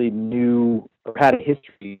really knew or had a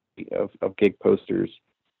history of gig posters.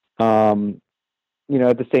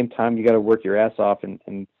 At the same time, you got to work your ass off,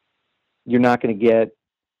 and you're not going to get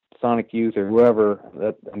Sonic Youth or whoever.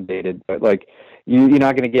 That I'm dated, but like you're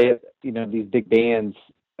not going to get these big bands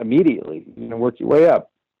immediately. You're going to work your way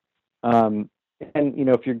up. And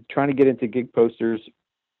if you're trying to get into gig posters,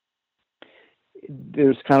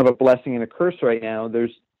 there's kind of a blessing and a curse right now.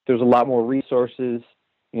 There's there's a lot more resources.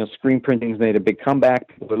 Screen printing's made a big comeback.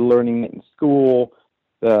 People are learning it in school.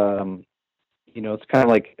 It's kind of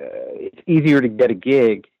like it's easier to get a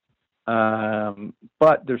gig,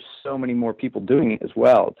 but there's so many more people doing it as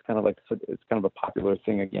well. It's kind of a popular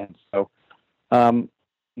thing again. So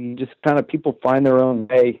you just kind of people find their own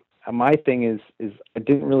way. My thing is I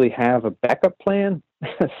didn't really have a backup plan,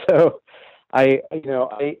 so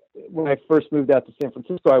when I first moved out to San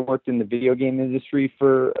Francisco, I worked in the video game industry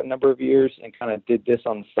for a number of years and kind of did this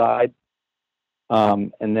on the side.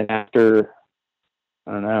 And then after,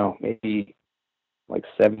 I don't know, maybe like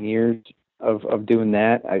 7 years of doing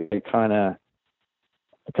that, I kind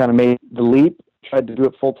of made the leap, tried to do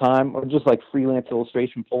it full time or just like freelance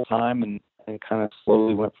illustration full time and kind of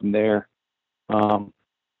slowly went from there.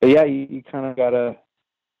 But yeah, you kind of gotta,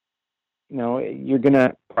 you're going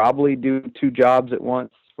to probably do 2 jobs at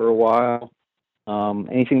once for a while.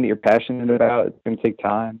 Anything that you're passionate about, it's going to take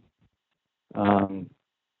time.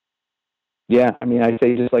 Yeah, I mean, I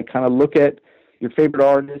say just like kind of look at your favorite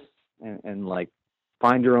artists and like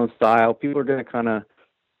find your own style. People are going to kind of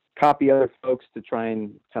copy other folks to try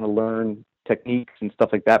and kind of learn techniques and stuff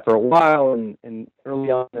like that for a while. And early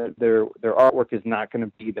on, their artwork is not going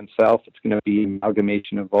to be themselves. It's going to be an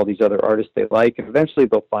amalgamation of all these other artists they like, and eventually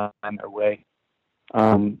they'll find their way.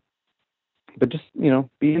 But just,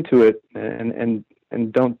 be into it and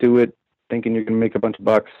don't do it thinking you're going to make a bunch of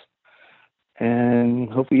bucks.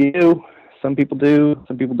 And hopefully you do. Some people do,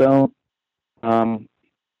 some people don't.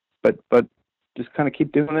 But just kind of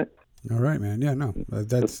keep doing it. All right, man. Yeah, no,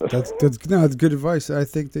 that's good. No, it's good advice. I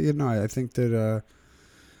think that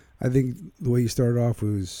I think the way you started off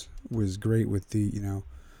was great with the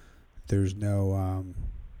there's no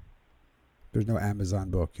Amazon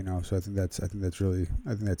book, so I think that's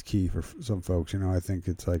key for some folks. I think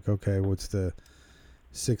it's like, okay, what's the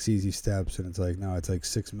 6 easy steps, and it's like, no, it's like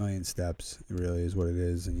 6 million steps. It really is what it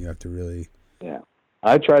is, and you have to really. Yeah,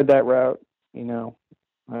 I tried that route.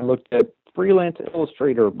 I looked at freelance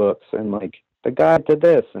illustrator books and like the guide to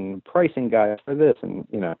this and pricing guide for this, and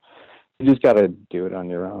you just got to do it on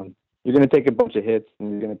your own. You're going to take a bunch of hits and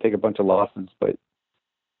you're going to take a bunch of losses, but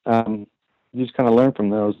you just kind of learn from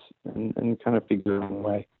those and kind of figure your own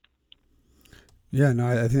way. Yeah, no,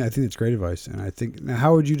 I think it's great advice, and I think now,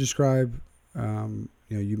 how would you describe?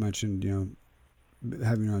 You mentioned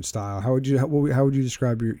having your own style. How would you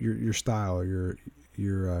describe your style or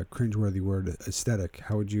your cringeworthy word aesthetic?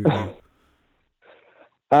 How would you?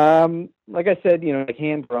 Like I said, like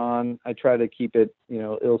hand drawn. I try to keep it,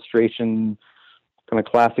 illustration, kind of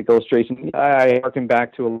classic illustration. I harken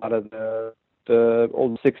back to a lot of the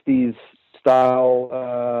old '60s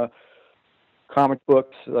style comic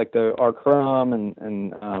books, like the R. Crumb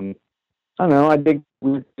and I don't know. I dig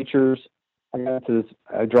weird features. I got into this.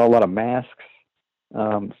 I draw a lot of masks,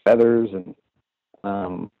 feathers, and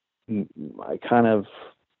I kind of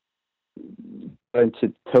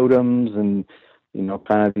into totems and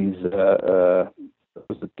kind of these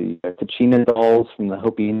was it the Kachina dolls from the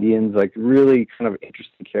Hopi Indians, like really kind of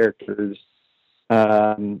interesting characters.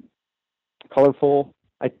 Colorful.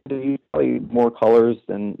 I do use probably more colors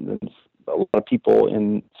than a lot of people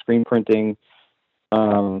in screen printing,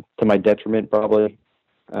 to my detriment probably,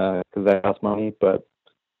 because I cost money. But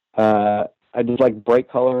I just like bright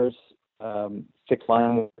colors, thick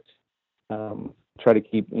line work. Try to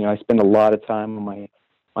keep, I spend a lot of time on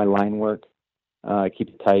my line work. Keep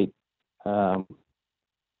it tight.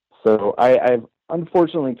 So I've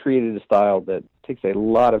unfortunately created a style that takes a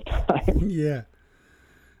lot of time. Yeah.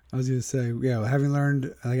 I was going to say, having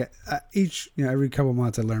learned like every couple of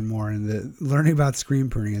months I learn more, and learning about screen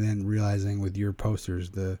printing and then realizing with your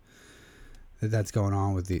posters that's going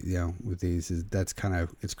on with these that's kind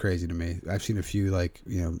of, it's crazy to me. I've seen a few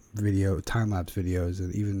video time-lapse videos,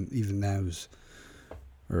 and even those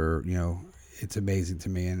are, it's amazing to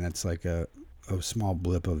me, and that's like a small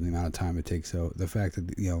blip of the amount of time it takes. So the fact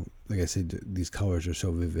that, like I said, these colors are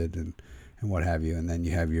so vivid and what have you, and then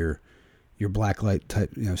you have your black light type,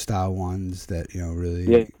 style ones that,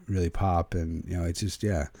 really pop. And, it's just,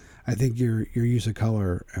 I think your use of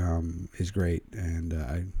color, is great. And,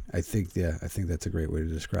 I think that's a great way to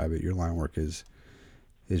describe it. Your line work is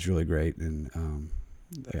really great. And,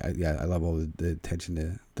 I love all the attention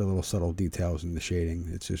to the little subtle details and the shading.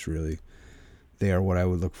 It's just really, they are what I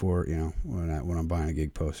would look for, when I'm buying a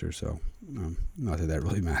gig poster. So, not that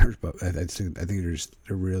really matters, but I think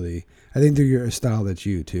they're a style that's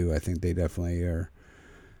you too. I think they definitely are.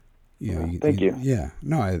 Thank you. Yeah,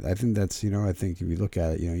 no, I think that's, I think if you look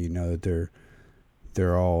at it, that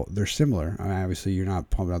they're similar. I mean, obviously you're not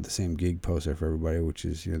pumping out the same gig poster for everybody, which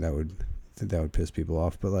is, that would think that would piss people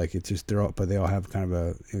off. But like it's just they all have kind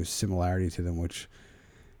of a similarity to them, which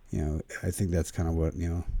I think that's kind of what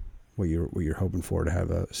what you're hoping for, to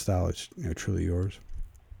have a style that's truly yours.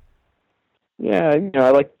 Yeah, I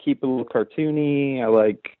like to keep it a little cartoony. I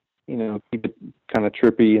like keep it kind of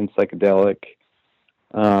trippy and psychedelic.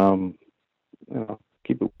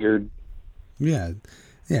 Keep it weird. Yeah,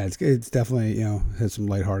 it's definitely has some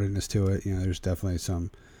lightheartedness to it. There's definitely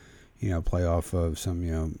some play off of some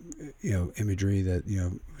imagery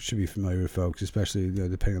that should be familiar with folks, especially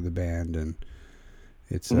depending on the band. And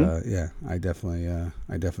it's I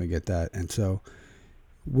definitely get that. And so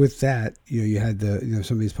with that, you had the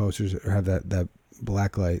some of these posters have that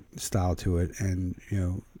blacklight style to it, and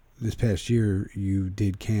this past year you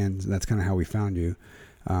did cans, and that's kind of how we found you.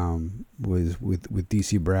 Was with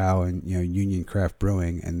DC Brau and Union Craft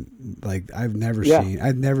Brewing, and like I'd never seen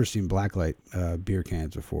blacklight beer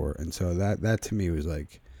cans before, and so that to me was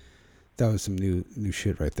like that was some new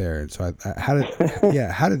shit right there. And so how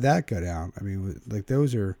did that go down? I mean, like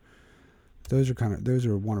those are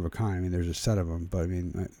one of a kind. I mean, there's a set of them, but I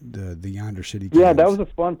mean the Yonder City cans. Yeah, that was a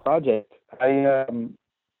fun project. I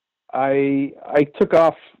took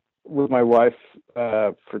off with my wife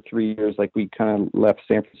for 3 years. Like we kind of left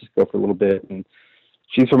San Francisco for a little bit, and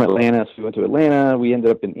she's from Atlanta, so we went to Atlanta. We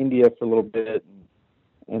ended up in India for a little bit, and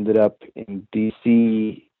ended up in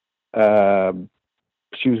DC.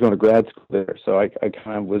 She was going to grad school there, so I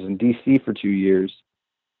kind of was in DC for 2 years,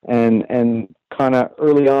 and kind of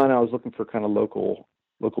early on I was looking for kind of local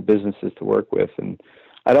businesses to work with, and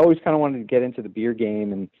I'd always kind of wanted to get into the beer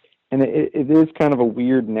game, and it is kind of a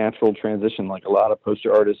weird natural transition. Like a lot of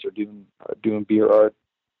poster artists are doing beer art.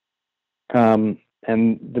 And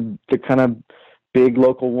the kind of big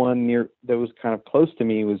local one that was kind of close to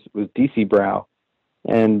me was DC Brau.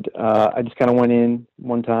 And I just kind of went in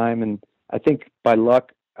one time, and I think by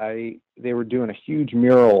luck they were doing a huge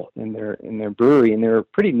mural in their brewery, and they were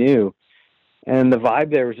pretty new. And the vibe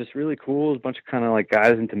there was just really cool. It was a bunch of kind of like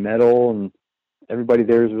guys into metal, and everybody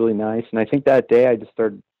there was really nice. And I think that day I just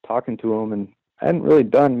started talking to them, and I hadn't really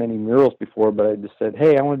done many murals before, but I just said,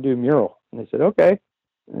 "Hey, I want to do a mural." And they said, "Okay."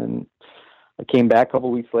 And I came back a couple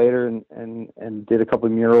of weeks later and did a couple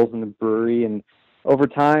of murals in the brewery. And over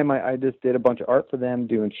time, I just did a bunch of art for them,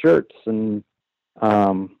 doing shirts and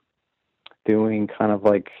doing kind of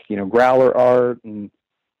like growler art, and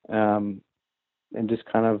just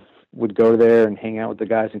kind of would go there and hang out with the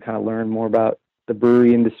guys and kind of learn more about the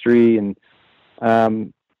brewery industry. And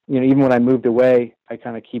even when I moved away, I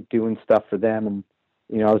kind of keep doing stuff for them. And,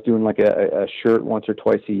 I was doing like a shirt once or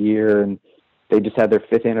twice a year, and they just had their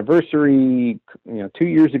 5th anniversary, 2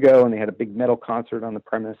 years ago, and they had a big metal concert on the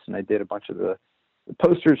Primus, and I did a bunch of the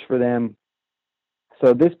posters for them.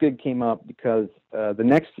 So this gig came up because the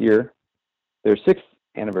next year, their 6th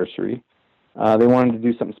anniversary, they wanted to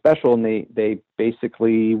do something special, and they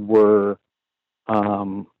basically were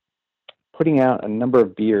putting out a number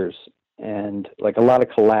of beers and like a lot of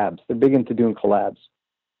collabs. They're big into doing collabs.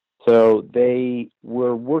 So they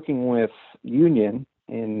were working with Union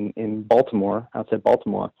in Baltimore, outside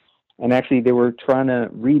Baltimore, and actually they were trying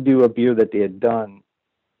to redo a beer that they had done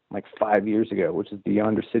like 5 years ago, which is the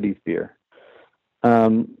Yonder Cities beer.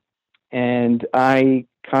 And I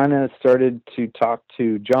kind of started to talk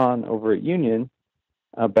to John over at Union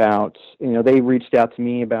about, they reached out to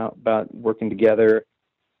me about working together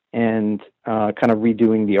and kind of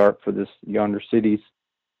redoing the art for this Yonder Cities.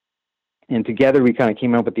 And together we kind of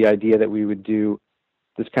came up with the idea that we would do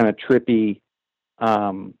this kind of trippy,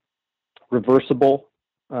 reversible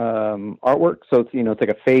artwork. So it's like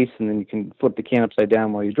a face, and then you can flip the can upside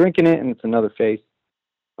down while you're drinking it, and it's another face.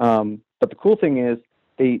 But the cool thing is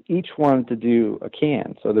they each wanted to do a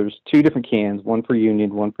can. So there's 2 different cans, one for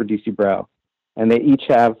Union, one for DC Brau, and they each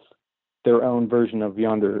have their own version of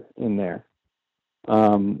Yonder in there.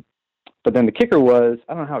 But then the kicker was,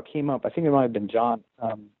 I don't know how it came up. I think it might have been John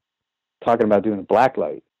talking about doing a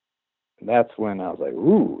blacklight. And that's when I was like,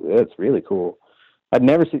 ooh, that's really cool. I'd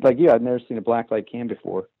never seen a blacklight can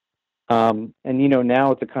before. And now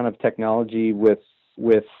with the kind of technology with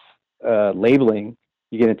labeling,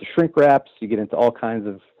 you get into shrink wraps, you get into all kinds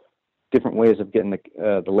of different ways of getting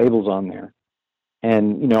the labels on there.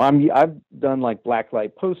 And I've done like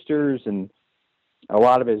blacklight posters, and a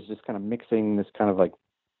lot of it is just kind of mixing this kind of like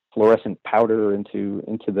fluorescent powder into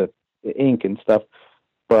the ink and stuff.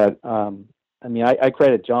 But I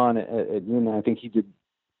credit John at Union. I think he did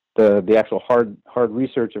the actual hard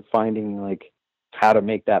research of finding like how to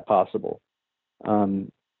make that possible.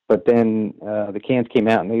 But then the cans came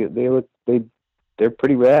out, and they're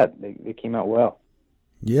pretty rad. They came out well.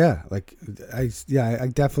 Yeah, like I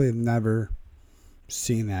definitely have never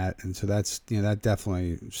seeing that, and so that's that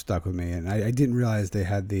definitely stuck with me. And I didn't realize they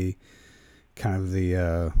had the kind of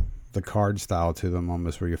the card style to them,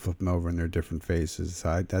 almost where you flip them over and they're different faces.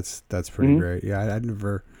 So that's pretty great. Yeah, I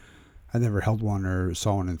never held one or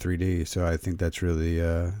saw one in 3D, so I think that's really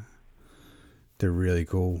they're really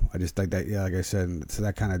cool. I just like that. Yeah, like I said, so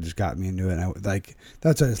that kind of just got me into it. And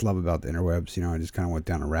that's what I just love about the interwebs. I just kind of went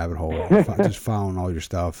down a rabbit hole, just following all your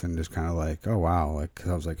stuff, and just kind of like, oh wow, like, cause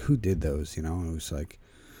I was like, who did those? And it was like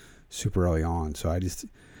super early on. So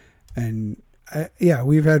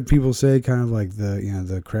we've had people say kind of like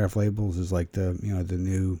the craft labels is like the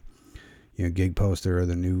new gig poster or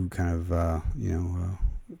the new kind of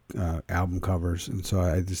album covers, and so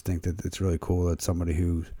I just think that it's really cool that somebody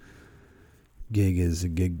who gig is a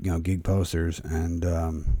gig posters and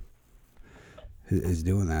is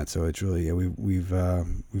doing that. So it's really we've had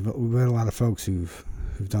a lot of folks who've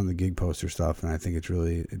done the gig poster stuff, and I think it's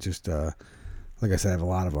just like I said, I have a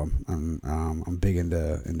lot of them. I'm big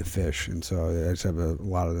into Phish, and so I just have a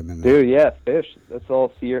lot of them in there. Dude, yeah, Phish. That's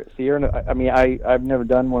all Sierra. I mean, I've never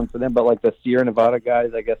done one for them, but like the Sierra Nevada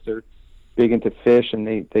guys, I guess they're big into Phish, and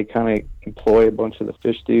they kind of employ a bunch of the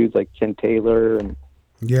Phish dudes like Ken Taylor and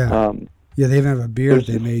yeah, they even have a beer that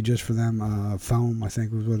they made just for them. Foam, I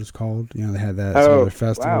think was what it's called. They had that at some of their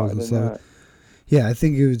festivals and stuff. Yeah, I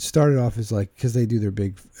think it started off as like, because they do their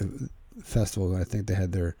big festivals. I think they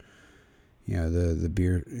had their, the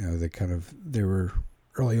beer, they were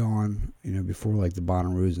early on, before like the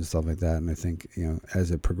Bonnaroo's and stuff like that. And I think,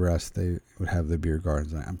 as it progressed, they would have the beer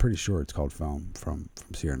gardens. I'm pretty sure it's called Foam from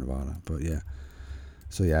Sierra Nevada. But yeah,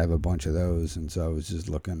 so yeah, I have a bunch of those. And so I was just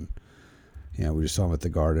looking. We just saw them at the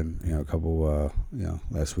Garden, a couple,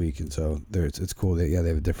 last week, and so it's cool. They have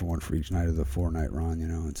a different one for each night of the 4-night run,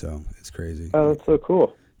 and so it's crazy. Oh, that's so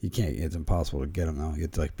cool. You can't. It's impossible to get them though. You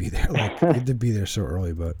have to be there. You have to be there so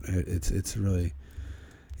early, but it's really,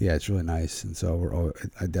 it's really nice. And so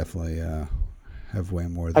I definitely have way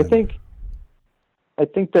more than. I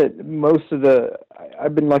think that most of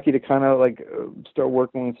I've been lucky to kind of like start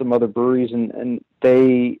working with some other breweries, and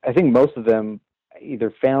I think most of them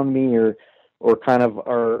either found me or kind of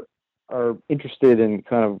are interested in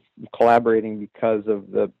kind of collaborating because of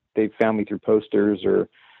they found me through posters, or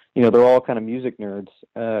they're all kind of music nerds,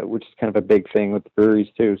 which is kind of a big thing with the breweries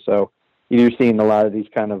too. So you're seeing a lot of these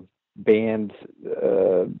kind of band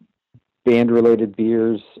related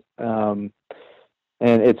beers, and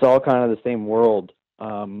it's all kind of the same world.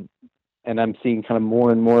 And I'm seeing kind of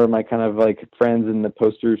more and more of my kind of like friends in the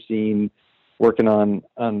poster scene working on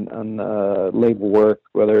label work,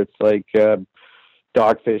 whether it's like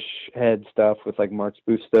Dogfish Head stuff with like Mark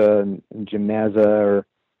Spusta and Jim Mazza,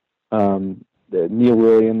 or Neil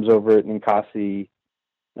Williams over at Ninkasi.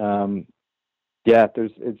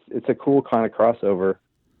 It's a cool kind of crossover.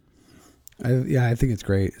 I think it's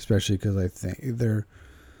great, especially because I think they're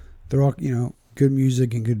all good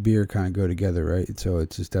music and good beer kind of go together, right? So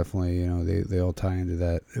it's just definitely they all tie into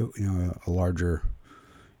that a larger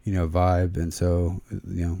vibe, and so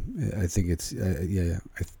I think it's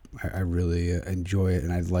I really enjoy it,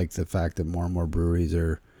 and I like the fact that more and more breweries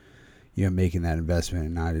are making that investment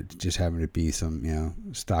and not just having it be some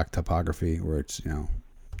stock topography where it's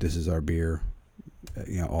this is our beer,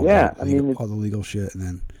 all the legal shit, and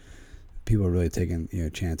then people are really taking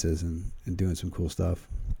chances and doing some cool stuff.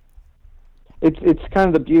 It's kind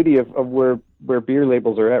of the beauty of where beer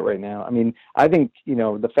labels are at right now. I mean, I think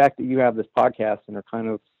the fact that you have this podcast and are kind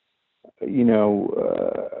of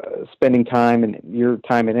spending time and your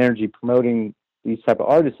time and energy promoting these type of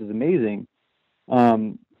artists is amazing.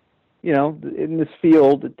 In this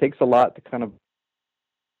field, it takes a lot to kind of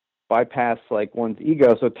bypass like one's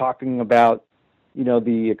ego. So talking about,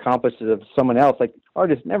 the accomplishments of someone else, like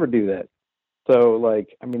artists never do that. So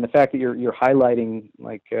like, I mean, the fact that you're highlighting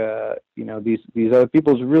like, these other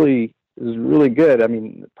people is really good. I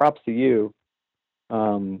mean, props to you.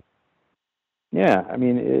 Yeah, I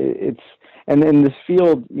mean, and in this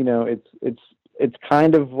field, it's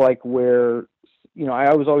kind of like where,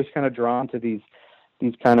 I was always kind of drawn to these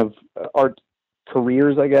kind of art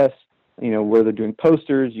careers, I guess, where they're doing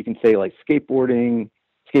posters. You can say like skateboard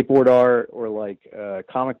art, or like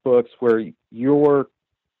comic books, where you're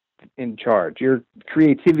in charge. Your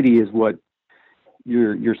creativity is what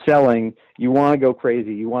you're selling. You want to go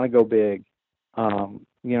crazy. You want to go big.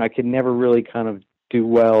 I could never really kind of do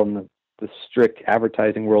well in the strict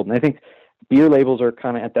advertising world. And I think beer labels are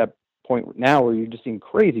kind of at that point now where you're just seeing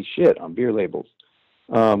crazy shit on beer labels.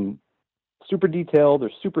 Super detailed,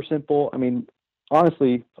 they're super simple. I mean,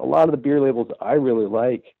 honestly, a lot of the beer labels that I really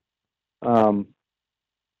like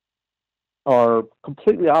are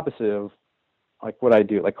completely opposite of like what I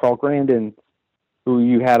do. Like Carl Grandin who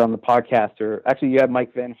you had on the podcast, or actually you had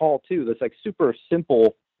Mike Van Hall too. That's like super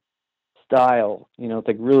simple style. You know, it's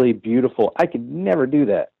like really beautiful. I could never do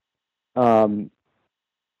that.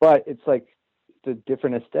 But it's like it's a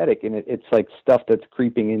different aesthetic, and it's like stuff that's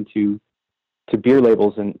creeping into beer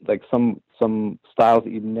labels, and like some styles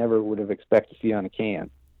that you never would have expected to see on a can.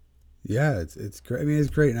 Yeah, it's great. I mean, it's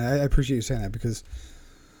great, and I appreciate you saying that, because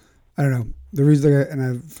I don't know the reason. And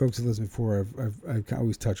I've folks that listened before, I've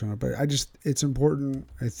always touch on it, but it's important.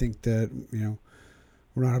 I think that, you know,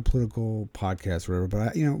 we're not a political podcast or whatever,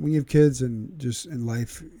 but you know, when you have kids and just in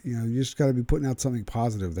life, you know, you just got to be putting out something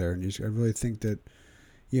positive there. And I really think that,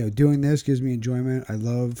 you know, doing this gives me enjoyment. I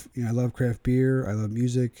love craft beer. I love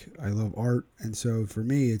music. I love art. And so for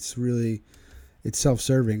me, it's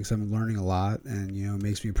self-serving, because I'm learning a lot, and, you know, it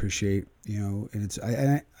makes me appreciate, you know,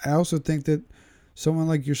 and I also think that someone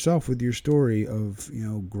like yourself with your story of, you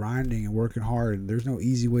know, grinding and working hard, and there's no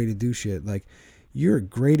easy way to do shit. Like, you're a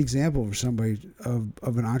great example for somebody of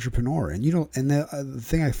an entrepreneur, and you don't, and the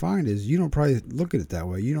thing I find is you don't probably look at it that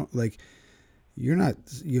way. You don't, like, you're not,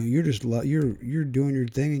 you know, you're just, you're doing your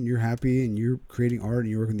thing, and you're happy, and you're creating art, and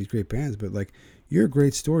you're working with these great bands, but like, you're a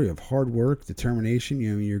great story of hard work, determination.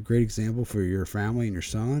 You know, you're a great example for your family and your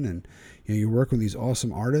son, and, you know, you're working with these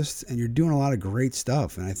awesome artists, and you're doing a lot of great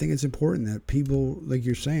stuff. And I think it's important that people, like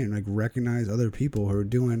you're saying, like, recognize other people who are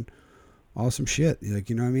doing awesome shit. Like,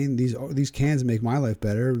 you know what I mean? These cans make my life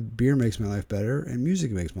better. Beer makes my life better, and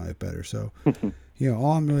music makes my life better. So, you know,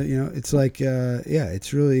 all I'm really, you know, it's like, yeah,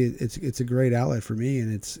 it's really, it's a great outlet for me,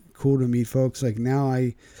 and it's cool to meet folks. Like, now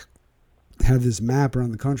I have this map around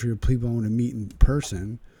the country of people I want to meet in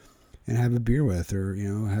person and have a beer with, or,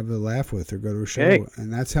 you know, have a laugh with, or go to a show. Hey.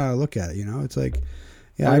 And that's how I look at it. You know, it's like,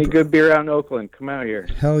 yeah, any good beer out in Oakland, come out here.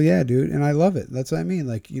 Hell yeah, dude. And I love it. That's what I mean.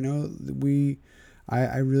 Like, you know,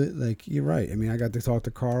 I really, like, you're right. I mean, I got to talk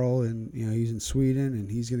to Carl, and, you know, he's in Sweden, and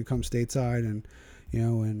he's going to come stateside, and, you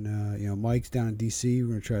know, you know, Mike's down in DC. We're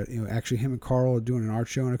going to try to, you know, actually him and Carl are doing an art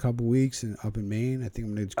show in a couple weeks, and up in Maine. I think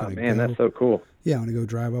I'm just going to go. That's so cool. Yeah, I'm going to go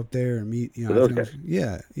drive up there and meet, you know,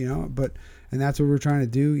 yeah, you know, and that's what we're trying to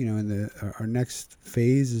do, you know, in our next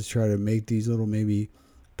phase is try to make these little, maybe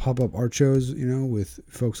pop-up art shows, you know, with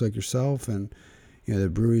folks like yourself, and, you know, the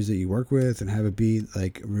breweries that you work with, and have it be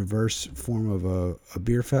like a reverse form of a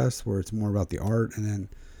beer fest, where it's more about the art, and then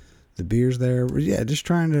the beers there. Yeah, just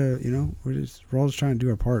trying to, you know, we're all just trying to do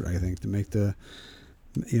our part, I think, to make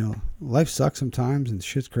you know, life sucks sometimes and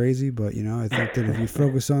shit's crazy, but, you know, I think that if you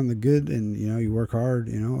focus on the good, and, you know, you work hard,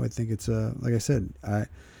 you know, I think it's like I said,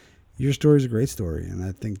 your story's a great story, and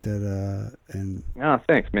I think that and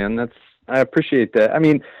thanks, man. I appreciate that. I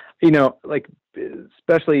mean, you know, like,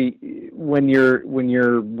 especially when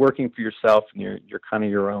you're working for yourself, and you're kind of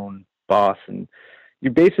your own boss, and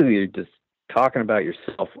you're basically just talking about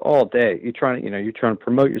yourself all day. You're trying to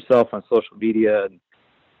promote yourself on social media, and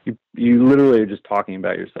you literally are just talking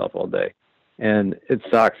about yourself all day, and it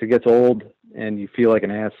sucks. It gets old, and you feel like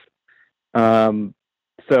an ass.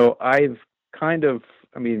 So I've kind of,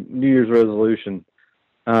 I mean, New Year's resolution,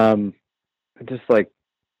 just like,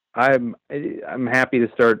 I'm happy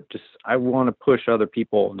to start. Just, I want to push other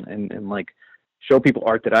people, and like, show people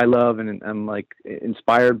art that I love, and I'm like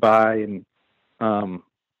inspired by, and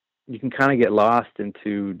you can kind of get lost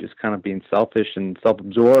into just kind of being selfish and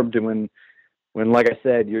self-absorbed, and when like I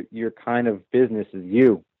said, your kind of business is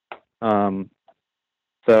you.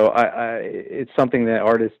 So I it's something that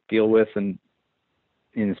artists deal with, and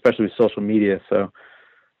especially with social media. So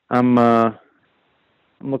I'm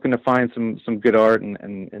looking to find some good art,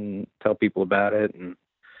 and tell people about it, and,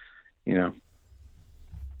 you know,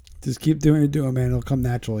 just keep doing what you're doing, man. It'll come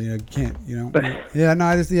natural. You know, you can't, you know. Yeah, no,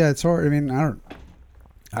 it's hard. I mean,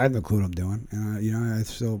 I have no clue what I'm doing, and you know, I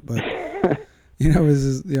still, but you know,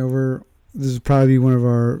 this is probably one of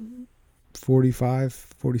our 45,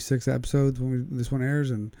 46 episodes when this one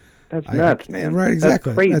airs, and that's nuts, man. Right,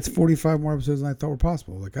 exactly. That's 45 more episodes than I thought were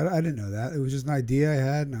possible. Like, I didn't know that. It was just an idea I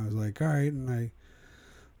had, and I was like, all right, and I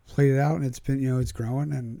played it out, and it's been, you know, it's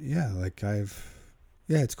growing, and yeah, like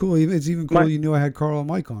it's cool. It's even cool. You knew I had Carl and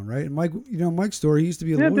Mike on, right? And Mike, you know, Mike's story. He used to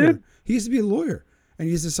be a lawyer. Dude. He used to be a lawyer, and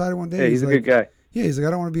he just decided one day. Yeah, he's a good guy. Yeah, he's like,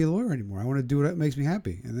 I don't want to be a lawyer anymore. I want to do what makes me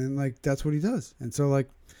happy, and then, like, that's what he does. And so, like,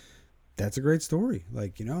 that's a great story.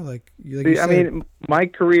 Like, you know, like you said, I mean, my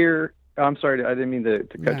career. I'm sorry, I didn't mean to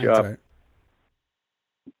cut you off. Right.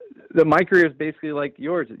 My career is basically like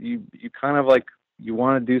yours. You kind of like, you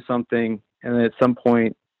want to do something, and then at some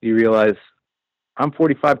point you realize, I'm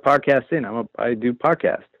 45 podcasts in. I do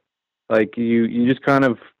podcasts. Like, you just kind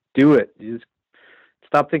of do it. You just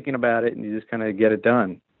stop thinking about it, and you just kind of get it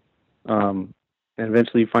done. And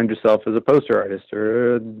eventually you find yourself as a poster artist,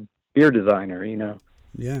 or a beer designer, you know?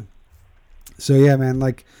 Yeah. So yeah, man,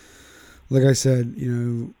 like I said, you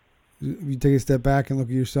know, if you take a step back and look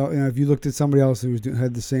at yourself, you know, if you looked at somebody else who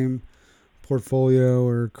had the same portfolio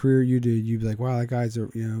or career you did, you'd be like, wow, that guy's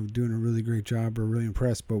doing a really great job, or really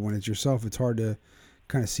impressed. But when it's yourself, it's hard to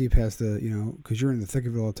kind of see past the, you know, because you're in the thick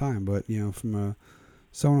of it all the time. But you know, from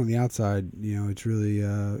someone on the outside, you know, it's really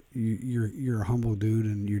you're a humble dude,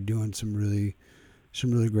 and you're doing some really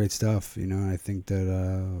great stuff. You know, and I think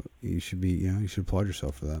that you should applaud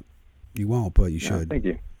yourself for that. You won't, but you should. Thank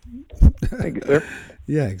you. Thank you, sir.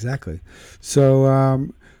 Yeah, exactly. So, all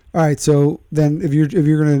right. So then, if you're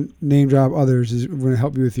going to name drop others, is going to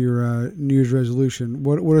help you with your New Year's resolution.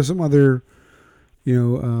 What are some other,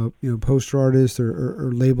 poster artists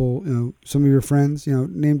or label, some of your friends,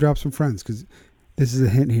 name drop some friends, because this is a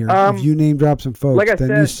hint here. If you name drop some folks, then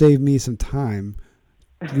you save me some time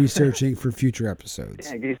researching for future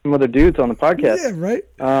episodes. Yeah, get some other dudes on the podcast. Yeah, right.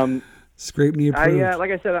 Scrape me approved.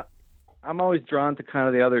 Like I said, I'm always drawn to kind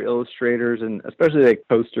of the other illustrators, and especially like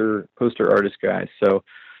poster artist guys. So,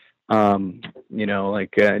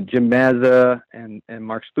 like Jim Mazza and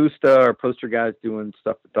Mark Spusta are poster guys doing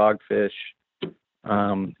stuff with Dogfish.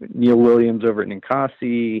 Neil Williams over at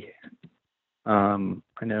Ninkasi. I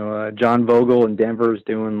know John Vogel in Denver is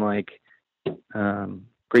doing like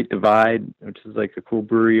Great Divide, which is like a cool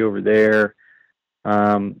brewery over there.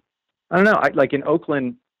 I don't know. Like in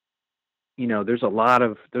Oakland, there's a lot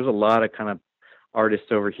of kind of artists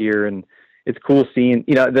over here, and it's cool seeing,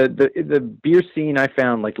 the beer scene I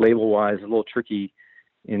found, like label wise, a little tricky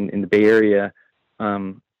in the Bay Area.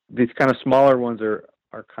 These kind of smaller ones are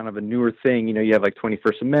kind of a newer thing. You have like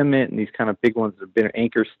 21st Amendment and these kind of big ones that have been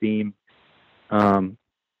Anchor Steam. And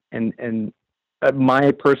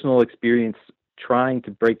my personal experience trying to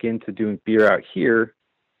break into doing beer out here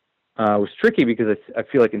was tricky, because I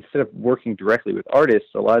feel like instead of working directly with artists,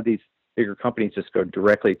 a lot of these bigger companies just go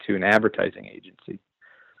directly to an advertising agency.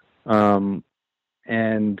 And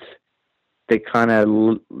they kind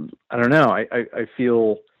of, I don't know, I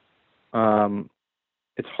feel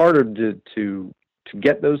it's harder to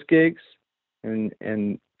get those gigs.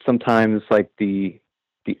 And sometimes like the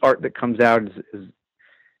art that comes out is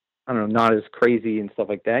I don't know, not as crazy and stuff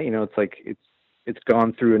like that. It's like, it's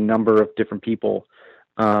gone through a number of different people.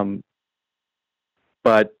 But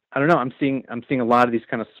I don't know. I'm seeing a lot of these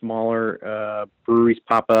kind of smaller breweries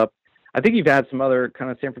pop up. I think you've had some other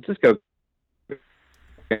kind of San Francisco,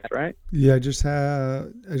 right? Yeah, I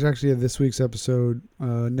actually had this week's episode.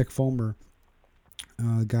 Nick Fulmer,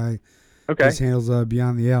 guy, just handles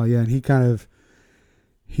Beyond the Ale. Yeah, and he kind of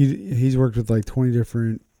he's worked with like 20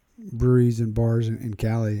 different breweries and bars in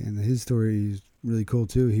Cali, and his story is really cool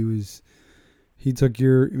too. He took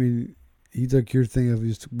your thing of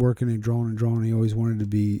just working and drawing. He always wanted to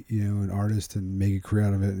be, an artist and make a career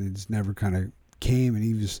out of it, and it just never kind of came. And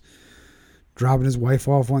he was dropping his wife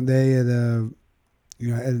off one day at an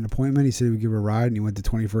appointment. He said he would give her a ride, and he went to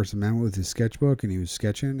 21st Amendment with his sketchbook, and he was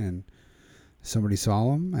sketching, and somebody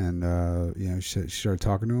saw him, and she started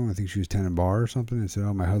talking to him. I think she was tending bar or something, and said,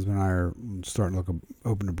 "Oh, my husband and I are starting to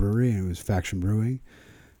open a brewery," and it was Faction Brewing,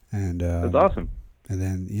 and that's awesome. And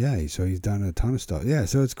then, so he's done a ton of stuff. Yeah,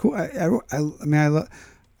 so it's cool. It's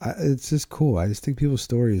just cool. I just think people's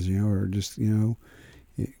stories, are just, I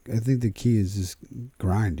think the key is just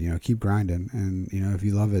grind, keep grinding. And, if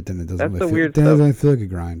you love it, then it doesn't doesn't feel like a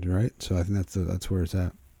grind, right? So I think that's where it's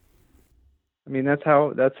at. I mean, that's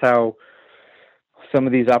how some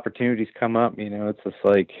of these opportunities come up. It's just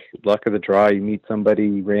like luck of the draw. You meet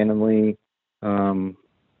somebody randomly, you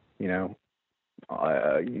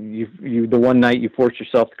the one night you force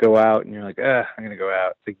yourself to go out, and you're like, I'm gonna go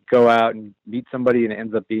out. So you go out and meet somebody, and it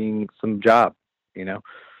ends up being some job.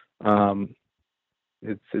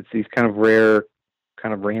 It's these kind of rare,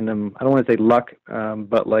 kind of random, I don't want to say luck,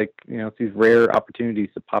 but like, it's these rare opportunities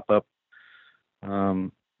that pop up.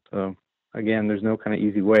 So again, there's no kind of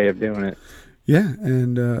easy way of doing it. Yeah,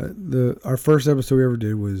 and our first episode we ever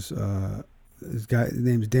did was this guy. His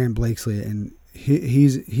name's Dan Blakesley, and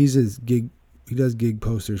he's his gig. He does gig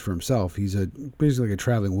posters for himself. He's basically like a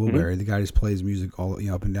traveling Wilbury. Mm-hmm. The guy just plays music all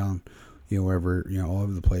up and down, wherever, all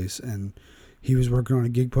over the place. And he was working on a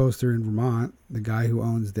gig poster in Vermont. The guy who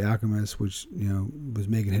owns The Alchemist, which was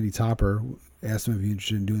making Heady Topper, asked him if he's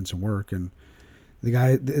interested in doing some work, and the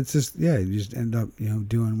guy, it's just he just ended up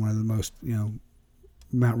doing one of the most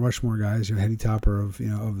Mount Rushmore guys, Heady Topper of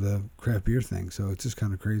the craft beer thing. So it's just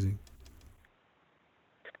kind of crazy.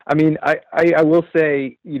 I mean, I will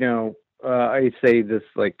say, I say this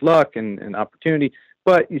like luck and opportunity,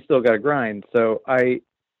 but you still got to grind. So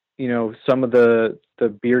some of the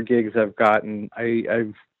beer gigs I've gotten,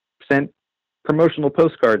 I've sent promotional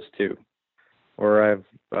postcards to, or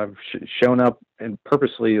I've shown up and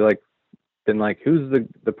purposely like been like, who's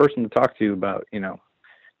the person to talk to about, you know,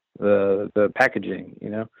 the packaging, you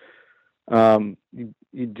know.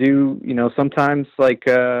 You do, you know, sometimes like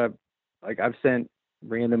I've sent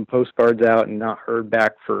random postcards out and not heard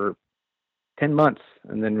back for 10 months,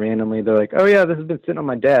 and then randomly they're like, oh yeah, this has been sitting on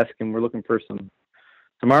my desk and we're looking for some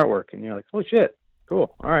artwork, and you're like, holy shit,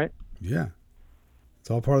 cool, all right. Yeah,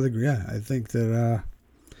 it's all part of the, yeah, I think that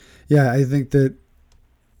I think that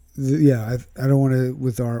I don't want to,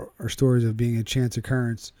 with our stories of being a chance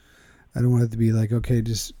occurrence, I don't want it to be like, okay,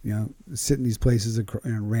 just, you know, sit in these places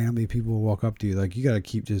and randomly people will walk up to you. Like, you got to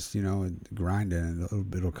keep just, you know, grinding,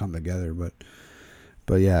 and it'll come together. But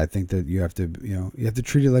yeah, I think that you have to, you know, you have to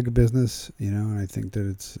treat it like a business, you know, and I think that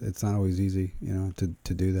it's not always easy, you know,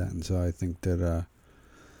 to do that. And so I think that,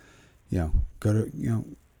 you know, go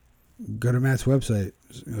to Matt's website,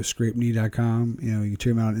 you know, scrapeknee.com. You know, you can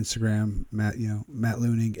check him out on Instagram, Matt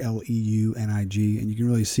Leunig, Leunig, and you can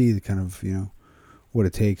really see the kind of, you know, what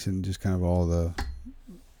it takes, and just kind of all the,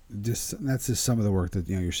 that's just some of the work that,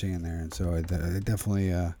 you know, you're seeing there. And so I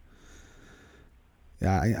definitely,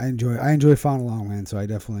 I enjoy following along, man. So I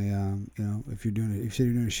definitely, you know, if you're doing a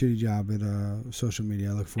shitty job at social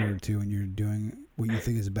media, I look forward to when you're doing what you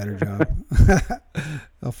think is a better job.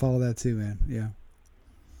 I'll follow that too, man. Yeah.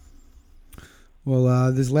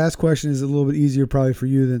 Well, this last question is a little bit easier probably for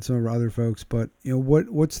you than some of our other folks, but you know, what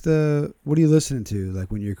are you listening to, like,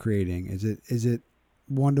 when you're creating? Is it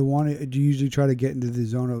one-to-one? Do you usually try to get into the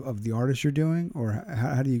zone of the artist you're doing, or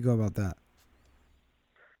how do you go about that?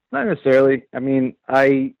 Not necessarily. I mean,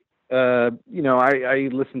 I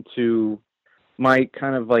listen to, my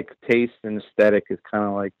kind of like taste and aesthetic is kind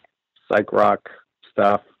of like psych rock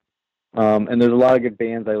stuff. And there's a lot of good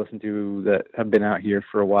bands I listen to that have been out here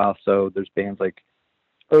for a while. So there's bands like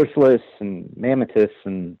Earthless and Mammothus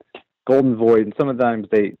and Golden Void, and sometimes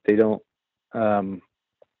they don't,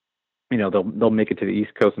 you know, they'll make it to the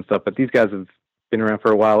East Coast and stuff. But these guys have been around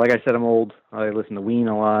for a while. Like I said, I'm old. I listen to Ween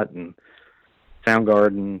a lot and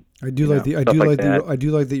Soundgarden. I do like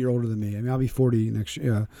that you're older than me. I mean, I'll be 40 next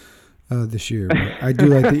year, this year. But I do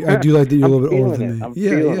like that you're a little bit older than me.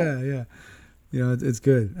 Yeah. You know, it's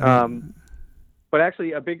good. But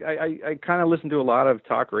actually, I kind of listen to a lot of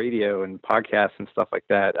talk radio and podcasts and stuff like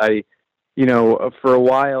that. For a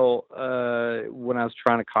while, when I was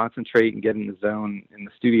trying to concentrate and get in the zone in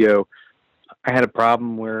the studio, I had a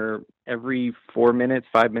problem where every 4 minutes,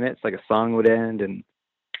 5 minutes, like a song would end and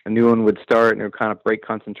a new one would start, and it would kind of break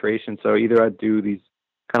concentration. So either I'd do these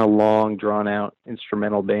kind of long, drawn-out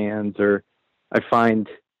instrumental bands, or I find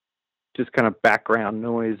just kind of background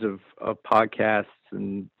noise of podcasts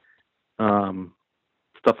and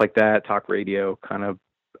stuff like that. Talk radio kind of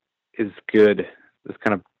is good. This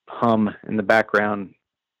kind of hum in the background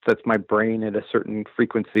sets my brain at a certain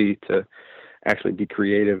frequency to actually be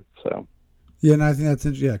creative. So yeah, and I think that's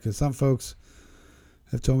interesting. Yeah, because some folks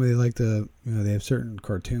have told me they like they have certain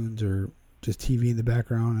cartoons or just TV in the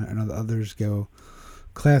background, and others go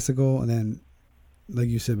classical, and then, like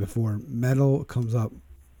you said before, metal comes up.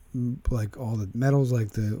 Like all the metal's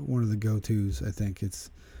like one of the go-tos. I think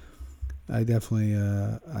I definitely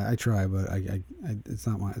I try, but I it's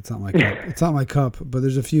not my cup. It's not my cup. But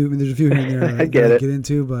there's a few here and there that I get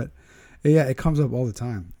into. But yeah, it comes up all the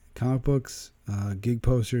time. Comic books, gig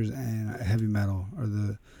posters, and heavy metal are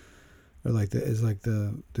the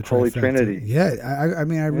Holy trifecta. Trinity. Yeah, I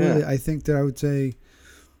mean, I think that I would say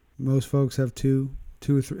most folks have two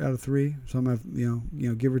or three out of three. Some have, you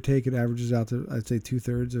know, give or take, it averages out to, I'd say,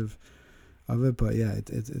 2/3 of it. But yeah,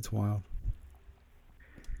 it's wild.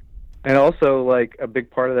 And also, like, a big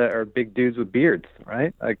part of that are big dudes with beards,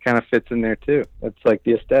 right? It kind of fits in there too. That's like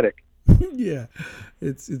the aesthetic. Yeah,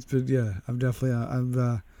 it's been, yeah. I'm definitely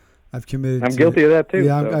I've committed. I'm guilty of that too.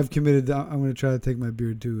 Yeah, so. I've committed. I'm going to try to take my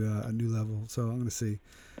beard to a new level. So I'm going to see.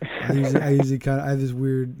 I usually kind of, I have this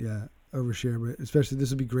weird, overshare, but especially this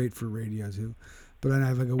would be great for radio too. But I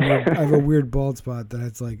have like I have a weird bald spot that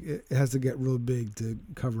it's like it has to get real big to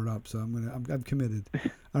cover it up. So I'm committed. I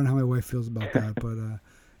don't know how my wife feels about that, but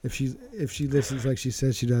if she listens like she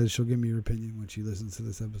says she does, she'll give me her opinion when she listens to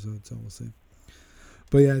this episode. So we'll see.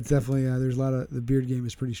 But yeah, it's definitely there's a lot of, the beard game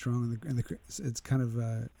is pretty strong, and it's kind of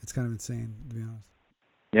insane, to be honest.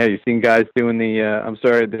 Yeah, you've seen guys doing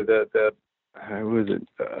the who is it,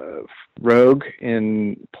 Rogue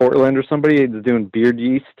in Portland or somebody is doing beard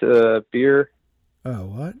yeast beer. Oh,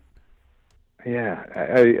 what? Yeah,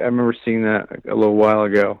 I remember seeing that a little while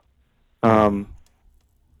ago. I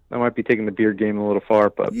might be taking the beard game a little far,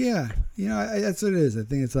 but yeah, that's what it is. I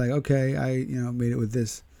think it's like, okay, I made it with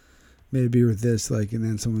this made a beer with this, like, and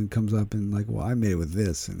then someone comes up and like, well, I made it with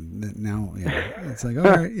this, and then now, it's like, all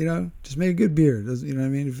right, just make a good beer. You know what I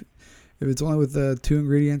mean? If it's only with 2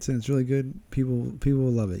 ingredients and it's really good, people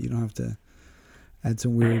will love it. You don't have to add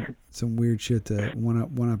some weird shit to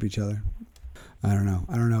one up each other. I don't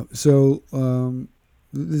know. So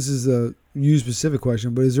this is a you specific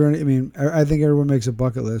question, but is there any? I mean, I think everyone makes a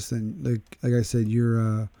bucket list, and like I said,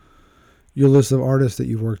 your list of artists that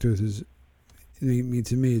you've worked with is, I mean,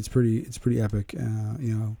 to me, it's pretty epic.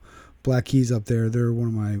 Black Keys up there, they're one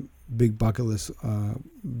of my big bucket list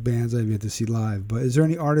bands I've yet to see live. But is there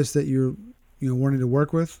any artists that you're wanting to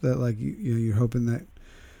work with that like you're hoping that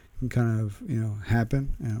can kind of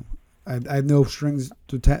happen? I have no strings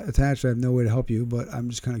attached. I have no way to help you, but I'm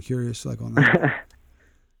just kind of curious, like on that.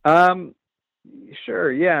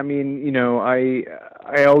 Sure. Yeah. I mean, I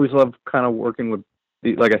always love kind of working with,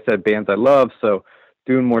 like I said, bands I love. So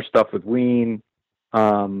doing more stuff with Ween.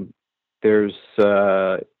 There's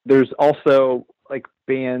also like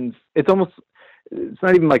bands. It's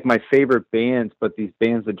not even like my favorite bands, but these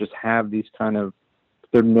bands that just have these kind of,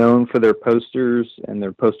 they're known for their posters and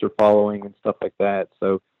their poster following and stuff like that.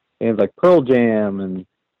 So bands like Pearl Jam and,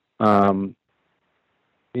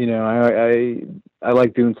 I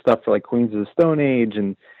like doing stuff for like Queens of the Stone Age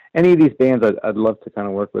and any of these bands I'd love to kind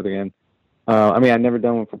of work with again. I mean, I've never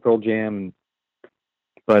done one for Pearl Jam,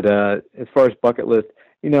 but as far as bucket list,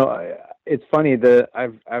 it's funny that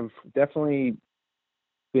I've definitely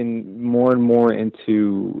been more and more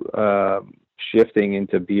into shifting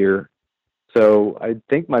into beer. So I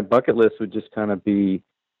think my bucket list would just kind of be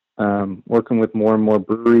working with more and more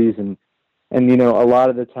breweries, and a lot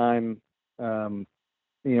of the time, I'm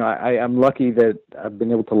lucky that I've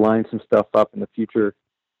been able to line some stuff up in the future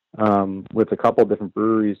with a couple of different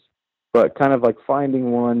breweries, but kind of like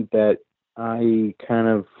finding one that I kind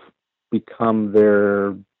of become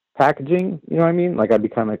their packaging, you know what I mean? Like I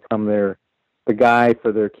become the guy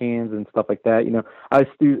for their cans and stuff like that. I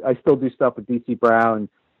still do stuff with DC Brau, and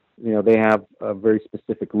they have a very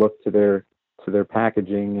specific look to their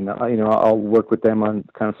packaging, and I'll work with them on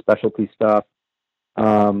kind of specialty stuff,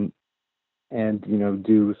 and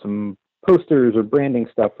do some posters or branding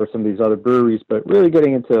stuff for some of these other breweries. But really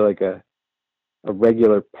getting into like a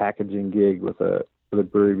regular packaging gig with a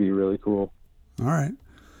brewery would be really cool. All right.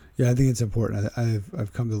 Yeah, I think it's important.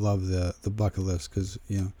 I've come to love the bucket list because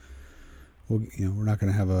we're not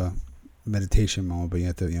going to have a meditation moment, but you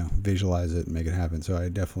have to visualize it and make it happen. So I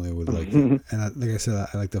definitely would like, and like I said,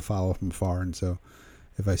 I like to follow from afar, and so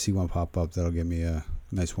if I see one pop up, that'll give me a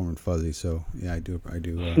nice warm and fuzzy. So yeah, I do.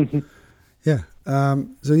 Yeah.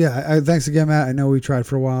 So yeah, thanks again, Matt. I know we tried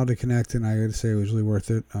for a while to connect, and I got to say it was really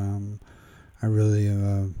worth it. I really,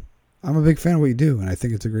 I'm a big fan of what you do, and I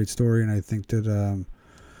think it's a great story, and I think that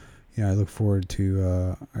I look forward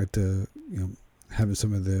to having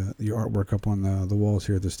some of your artwork up on the walls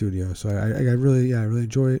here at the studio. So I really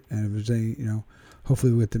enjoy it, and if there's any,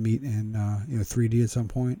 hopefully we get to meet in 3D at some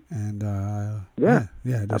point, and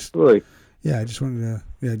absolutely. Yeah, I just wanted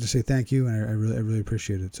to just say thank you, and I really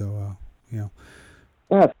appreciate it. So yeah,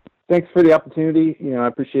 thanks for the opportunity. I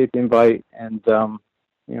appreciate the invite, and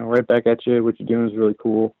right back at you. What you're doing is really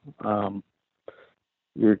cool.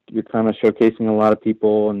 You're kind of showcasing a lot of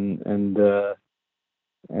people, and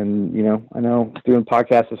I know doing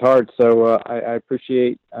podcasts is hard, so I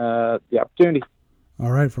appreciate the opportunity.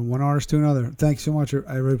 All right, from one artist to another. Thanks so much.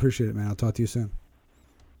 I really appreciate it, man. I'll talk to you soon.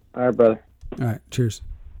 All right, brother. All right, cheers.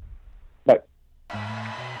 Bye.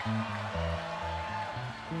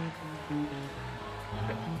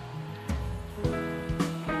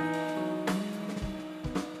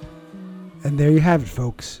 And there you have it,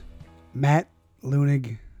 folks. Matt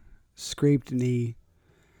Leunig, Scraped Knee,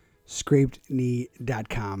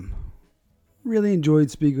 scrapedknee.com. Really enjoyed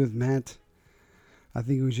speaking with Matt. I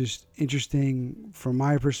think it was just interesting from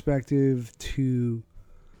my perspective to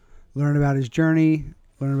learn about his journey,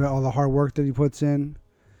 learn about all the hard work that he puts in.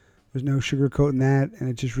 There's no sugarcoating that, and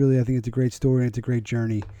it's just really, I think it's a great story and it's a great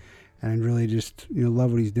journey. And I really just,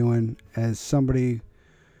 love what he's doing. As somebody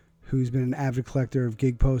who's been an avid collector of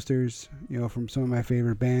gig posters, from some of my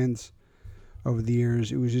favorite bands over the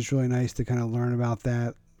years, it was just really nice to kind of learn about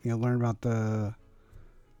that, learn about the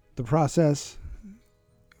process,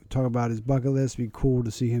 talk about his bucket list. It'd be cool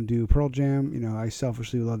to see him do Pearl Jam. I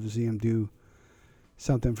selfishly would love to see him do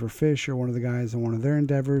something for Phish or one of the guys in one of their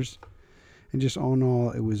endeavors. And just all in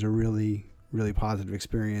all, it was a really, really positive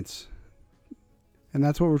experience. And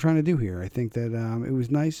that's what we're trying to do here. I think that it was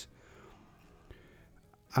nice.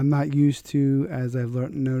 I'm not used to, as I've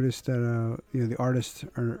noticed that the artists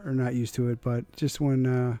are not used to it, but just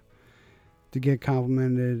when to get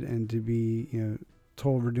complimented and to be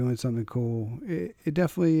told we're doing something cool, it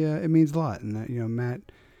definitely it means a lot. And Matt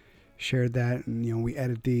shared that, and we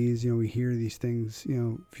edit these, we hear these things,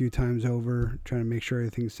 a few times over, trying to make sure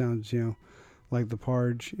everything sounds, like the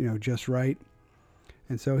Parge, just right.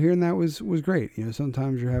 And so hearing that was great.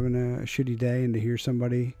 Sometimes you're having a shitty day, and to hear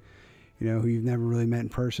somebody, who you've never really met in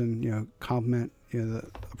person, compliment, a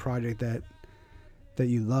project that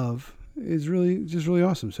you love is really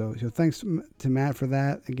awesome. So thanks to Matt for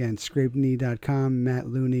that. Again, scrapeknee.com, Matt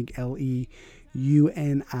Leunig,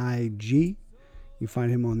 Leunig. You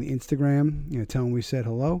find him on the Instagram, tell him we said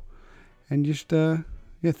hello, and just,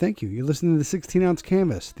 thank you. You're listening to the 16 Ounce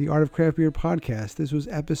Canvas, the Art of Craft Beer podcast. This was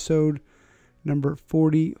episode number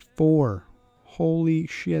 44. Holy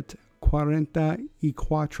shit,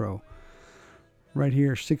 44. Right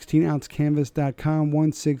here, 16ouncecanvas.com,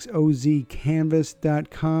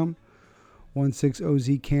 16OZcanvas.com,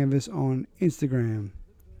 16OZcanvas on Instagram,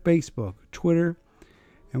 Facebook, Twitter,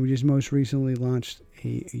 and we just most recently launched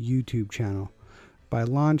a YouTube channel. By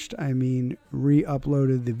launched, I mean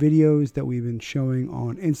re-uploaded the videos that we've been showing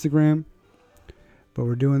on Instagram. But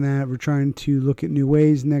we're doing that. We're trying to look at new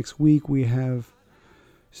ways. Next week, we have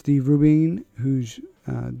Steve Rubin, who's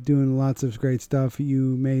doing lots of great stuff.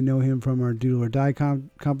 You may know him from our Doodle or Die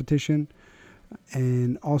competition.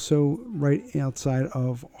 And also right outside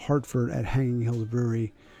of Hartford at Hanging Hills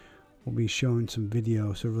Brewery, we'll be showing some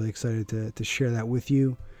video. So really excited to share that with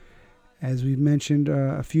you. As we've mentioned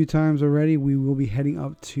a few times already, we will be heading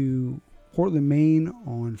up to Portland, Maine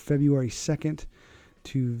on February 2nd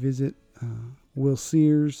to visit Will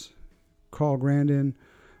Sears, Carl Grandin,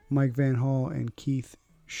 Mike Van Hall, and Keith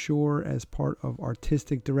Shore as part of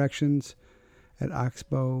Artistic Directions at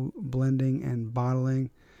Oxbow Blending and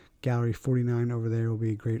Bottling. Gallery 49 over there will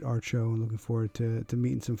be a great art show. I'm looking forward to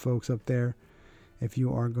meeting some folks up there. If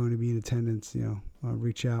you are going to be in attendance,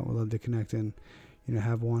 reach out. We'd love to connect and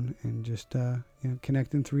have one and just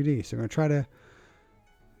connect in 3D. So we're going to try to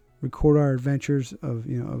record our adventures of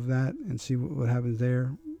that and see what happens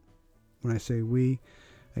there. When I say we,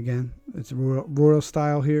 again, it's royal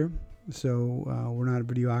style here, so we're not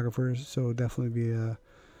videographers, so it'll definitely be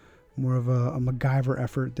more of a MacGyver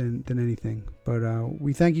effort than anything. But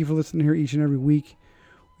we thank you for listening here each and every week.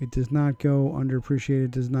 It does not go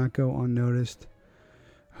underappreciated, does not go unnoticed.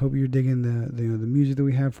 Hope you're digging the music that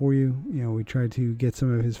we have for you. We try to get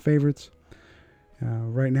some of his favorites.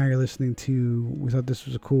 Right now you're listening to, we thought this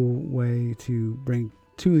was a cool way to bring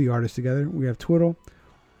two of the artists together. We have Twiddle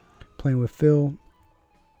playing with Phil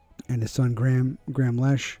and his son Graham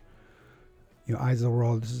Lesh. Eyes of the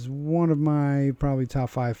World. This is one of my probably top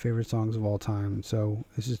 5 favorite songs of all time. So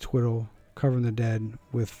this is Twiddle covering the Dead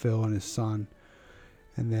with Phil and his son.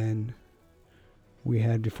 And then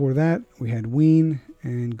before that, we had Ween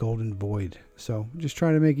and Golden Void. So just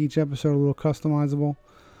try to make each episode a little customizable,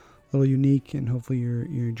 a little unique, and hopefully you're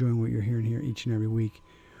enjoying what you're hearing here each and every week.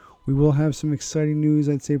 We will have some exciting news,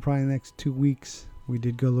 I'd say probably the next 2 weeks. We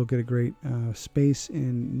did go look at a great space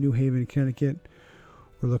in New Haven, Connecticut.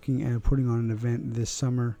 We're looking at putting on an event this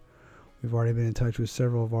summer. We've already been in touch with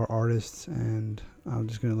several of our artists, and I'm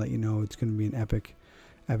just going to let you know it's going to be an epic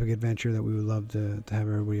adventure that we would love to have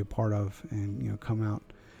everybody a part of and come out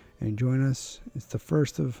and join us. It's the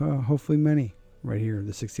first of hopefully many right here,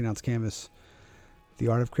 the 16 Ounce Canvas, the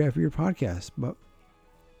Art of Craft Beer podcast. But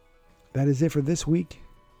that is it for this week.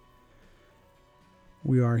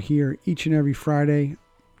 We are here each and every Friday.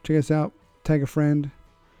 Check us out. Tag a friend.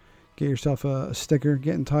 Get yourself a sticker.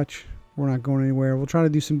 Get in touch. We're not going anywhere. We'll try to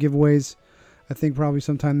do some giveaways. I think probably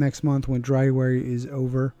sometime next month when January is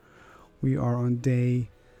over. We are on day,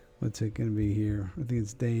 what's it going to be here? I think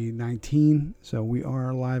it's day 19. So we are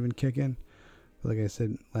alive and kicking. But like I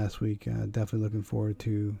said last week, definitely looking forward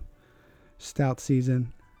to stout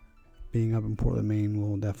season. Being up in Portland, Maine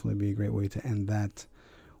will definitely be a great way to end that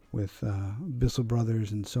with Bissell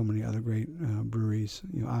Brothers and so many other great breweries.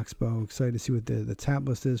 Oxbow, excited to see what the tap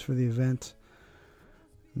list is for the event.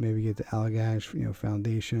 Maybe get to Allagash,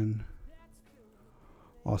 Foundation,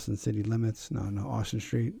 Austin City Limits, Austin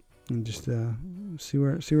Street, and just see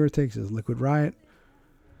where it takes us. Liquid Riot.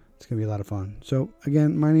 It's gonna be a lot of fun. So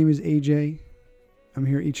again, my name is AJ. I'm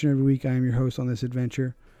here each and every week. I am your host on this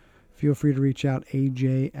adventure. Feel free to reach out,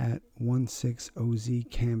 AJ at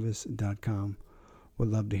 16OZcanvas.com. Would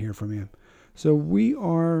love to hear from you. So we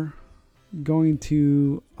are going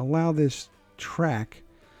to allow this track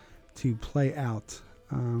to play out.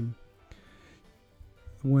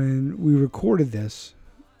 When we recorded this,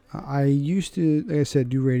 I used to, like I said,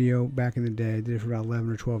 do radio back in the day. I did it for about 11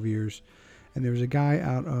 or 12 years. And there was a guy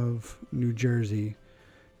out of New Jersey.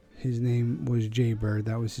 His name was Jay Bird.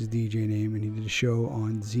 That was his DJ name. And he did a show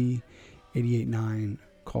on 88.9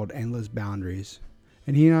 called Endless Boundaries.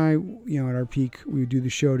 And he and I, at our peak, we would do the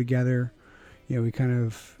show together. We kind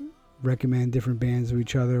of recommend different bands to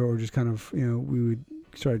each other, or just kind of, we would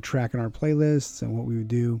start tracking our playlists and what we would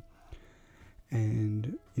do.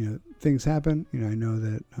 And, things happen. I know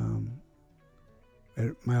that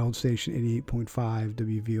at my old station, 88.5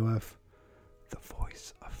 WVOF, the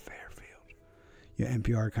voice of Fairfield,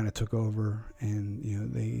 NPR kind of took over, and,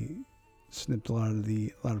 they snipped a lot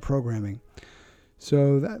of programming.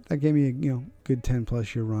 So that gave me a good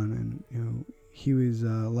 10+ year run, and he was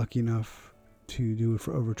lucky enough to do it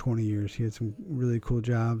for over 20 years. He had some really cool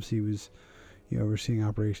jobs. He was overseeing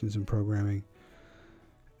operations and programming,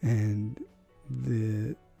 and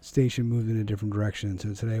the station moved in a different direction.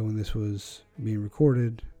 So today, when this was being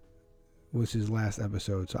recorded, was his last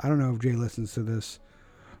episode. So I don't know if Jay listens to this,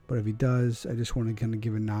 but if he does, I just want to kind of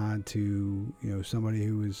give a nod to somebody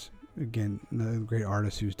who is, again, another great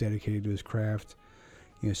artist who's dedicated to his craft,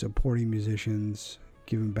 supporting musicians,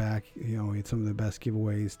 giving back. He had some of the best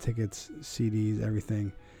giveaways, tickets, CDs,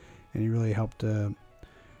 everything, and he really helped through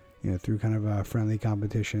kind of a friendly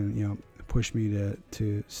competition, pushed me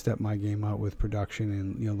to step my game up with production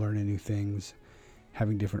and, learning new things,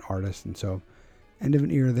 having different artists. And so end of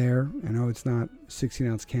an era there. I know it's not 16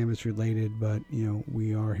 ounce canvas related, but,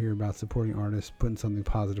 we are here about supporting artists, putting something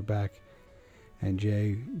positive back. And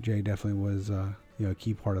Jay definitely was, a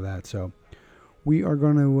key part of that. So we are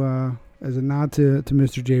going to, as a nod to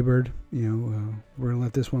Mr. Jaybird, we're going to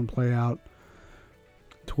let this one play out.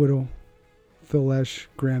 Twiddle, Phil Lesh,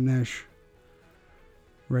 Graham Nash,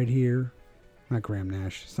 right here. Not Graham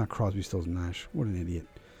Nash. It's not Crosby, Stills, and Nash. What an idiot.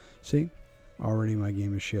 See? Already my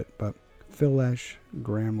game is shit. But Phil Lesh,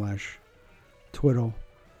 Graham Lesh, Twiddle,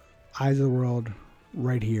 Eyes of the World,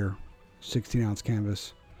 right here. 16 ounce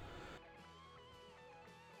canvas.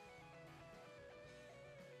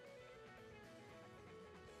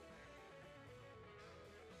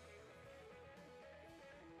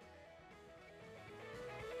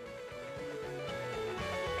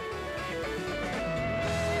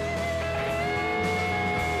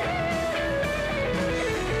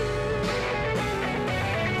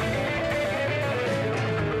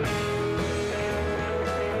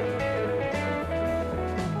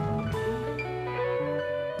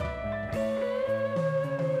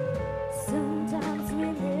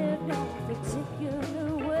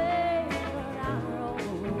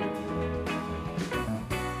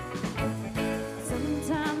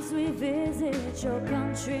 your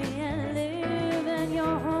country and live in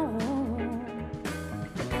your home.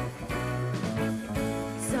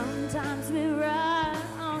 Sometimes we ride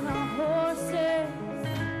on our horses,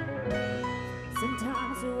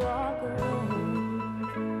 sometimes we walk alone.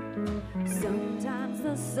 Sometimes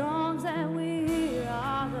the songs that we hear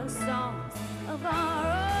are the songs of our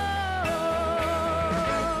own.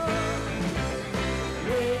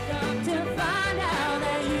 We come to find out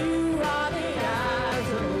that you are the eyes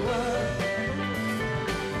of the world.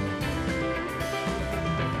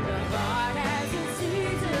 The heart has its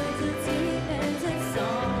seasons, its evenings, its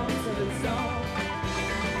songs of its own.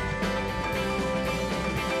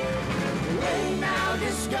 We now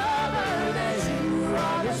discover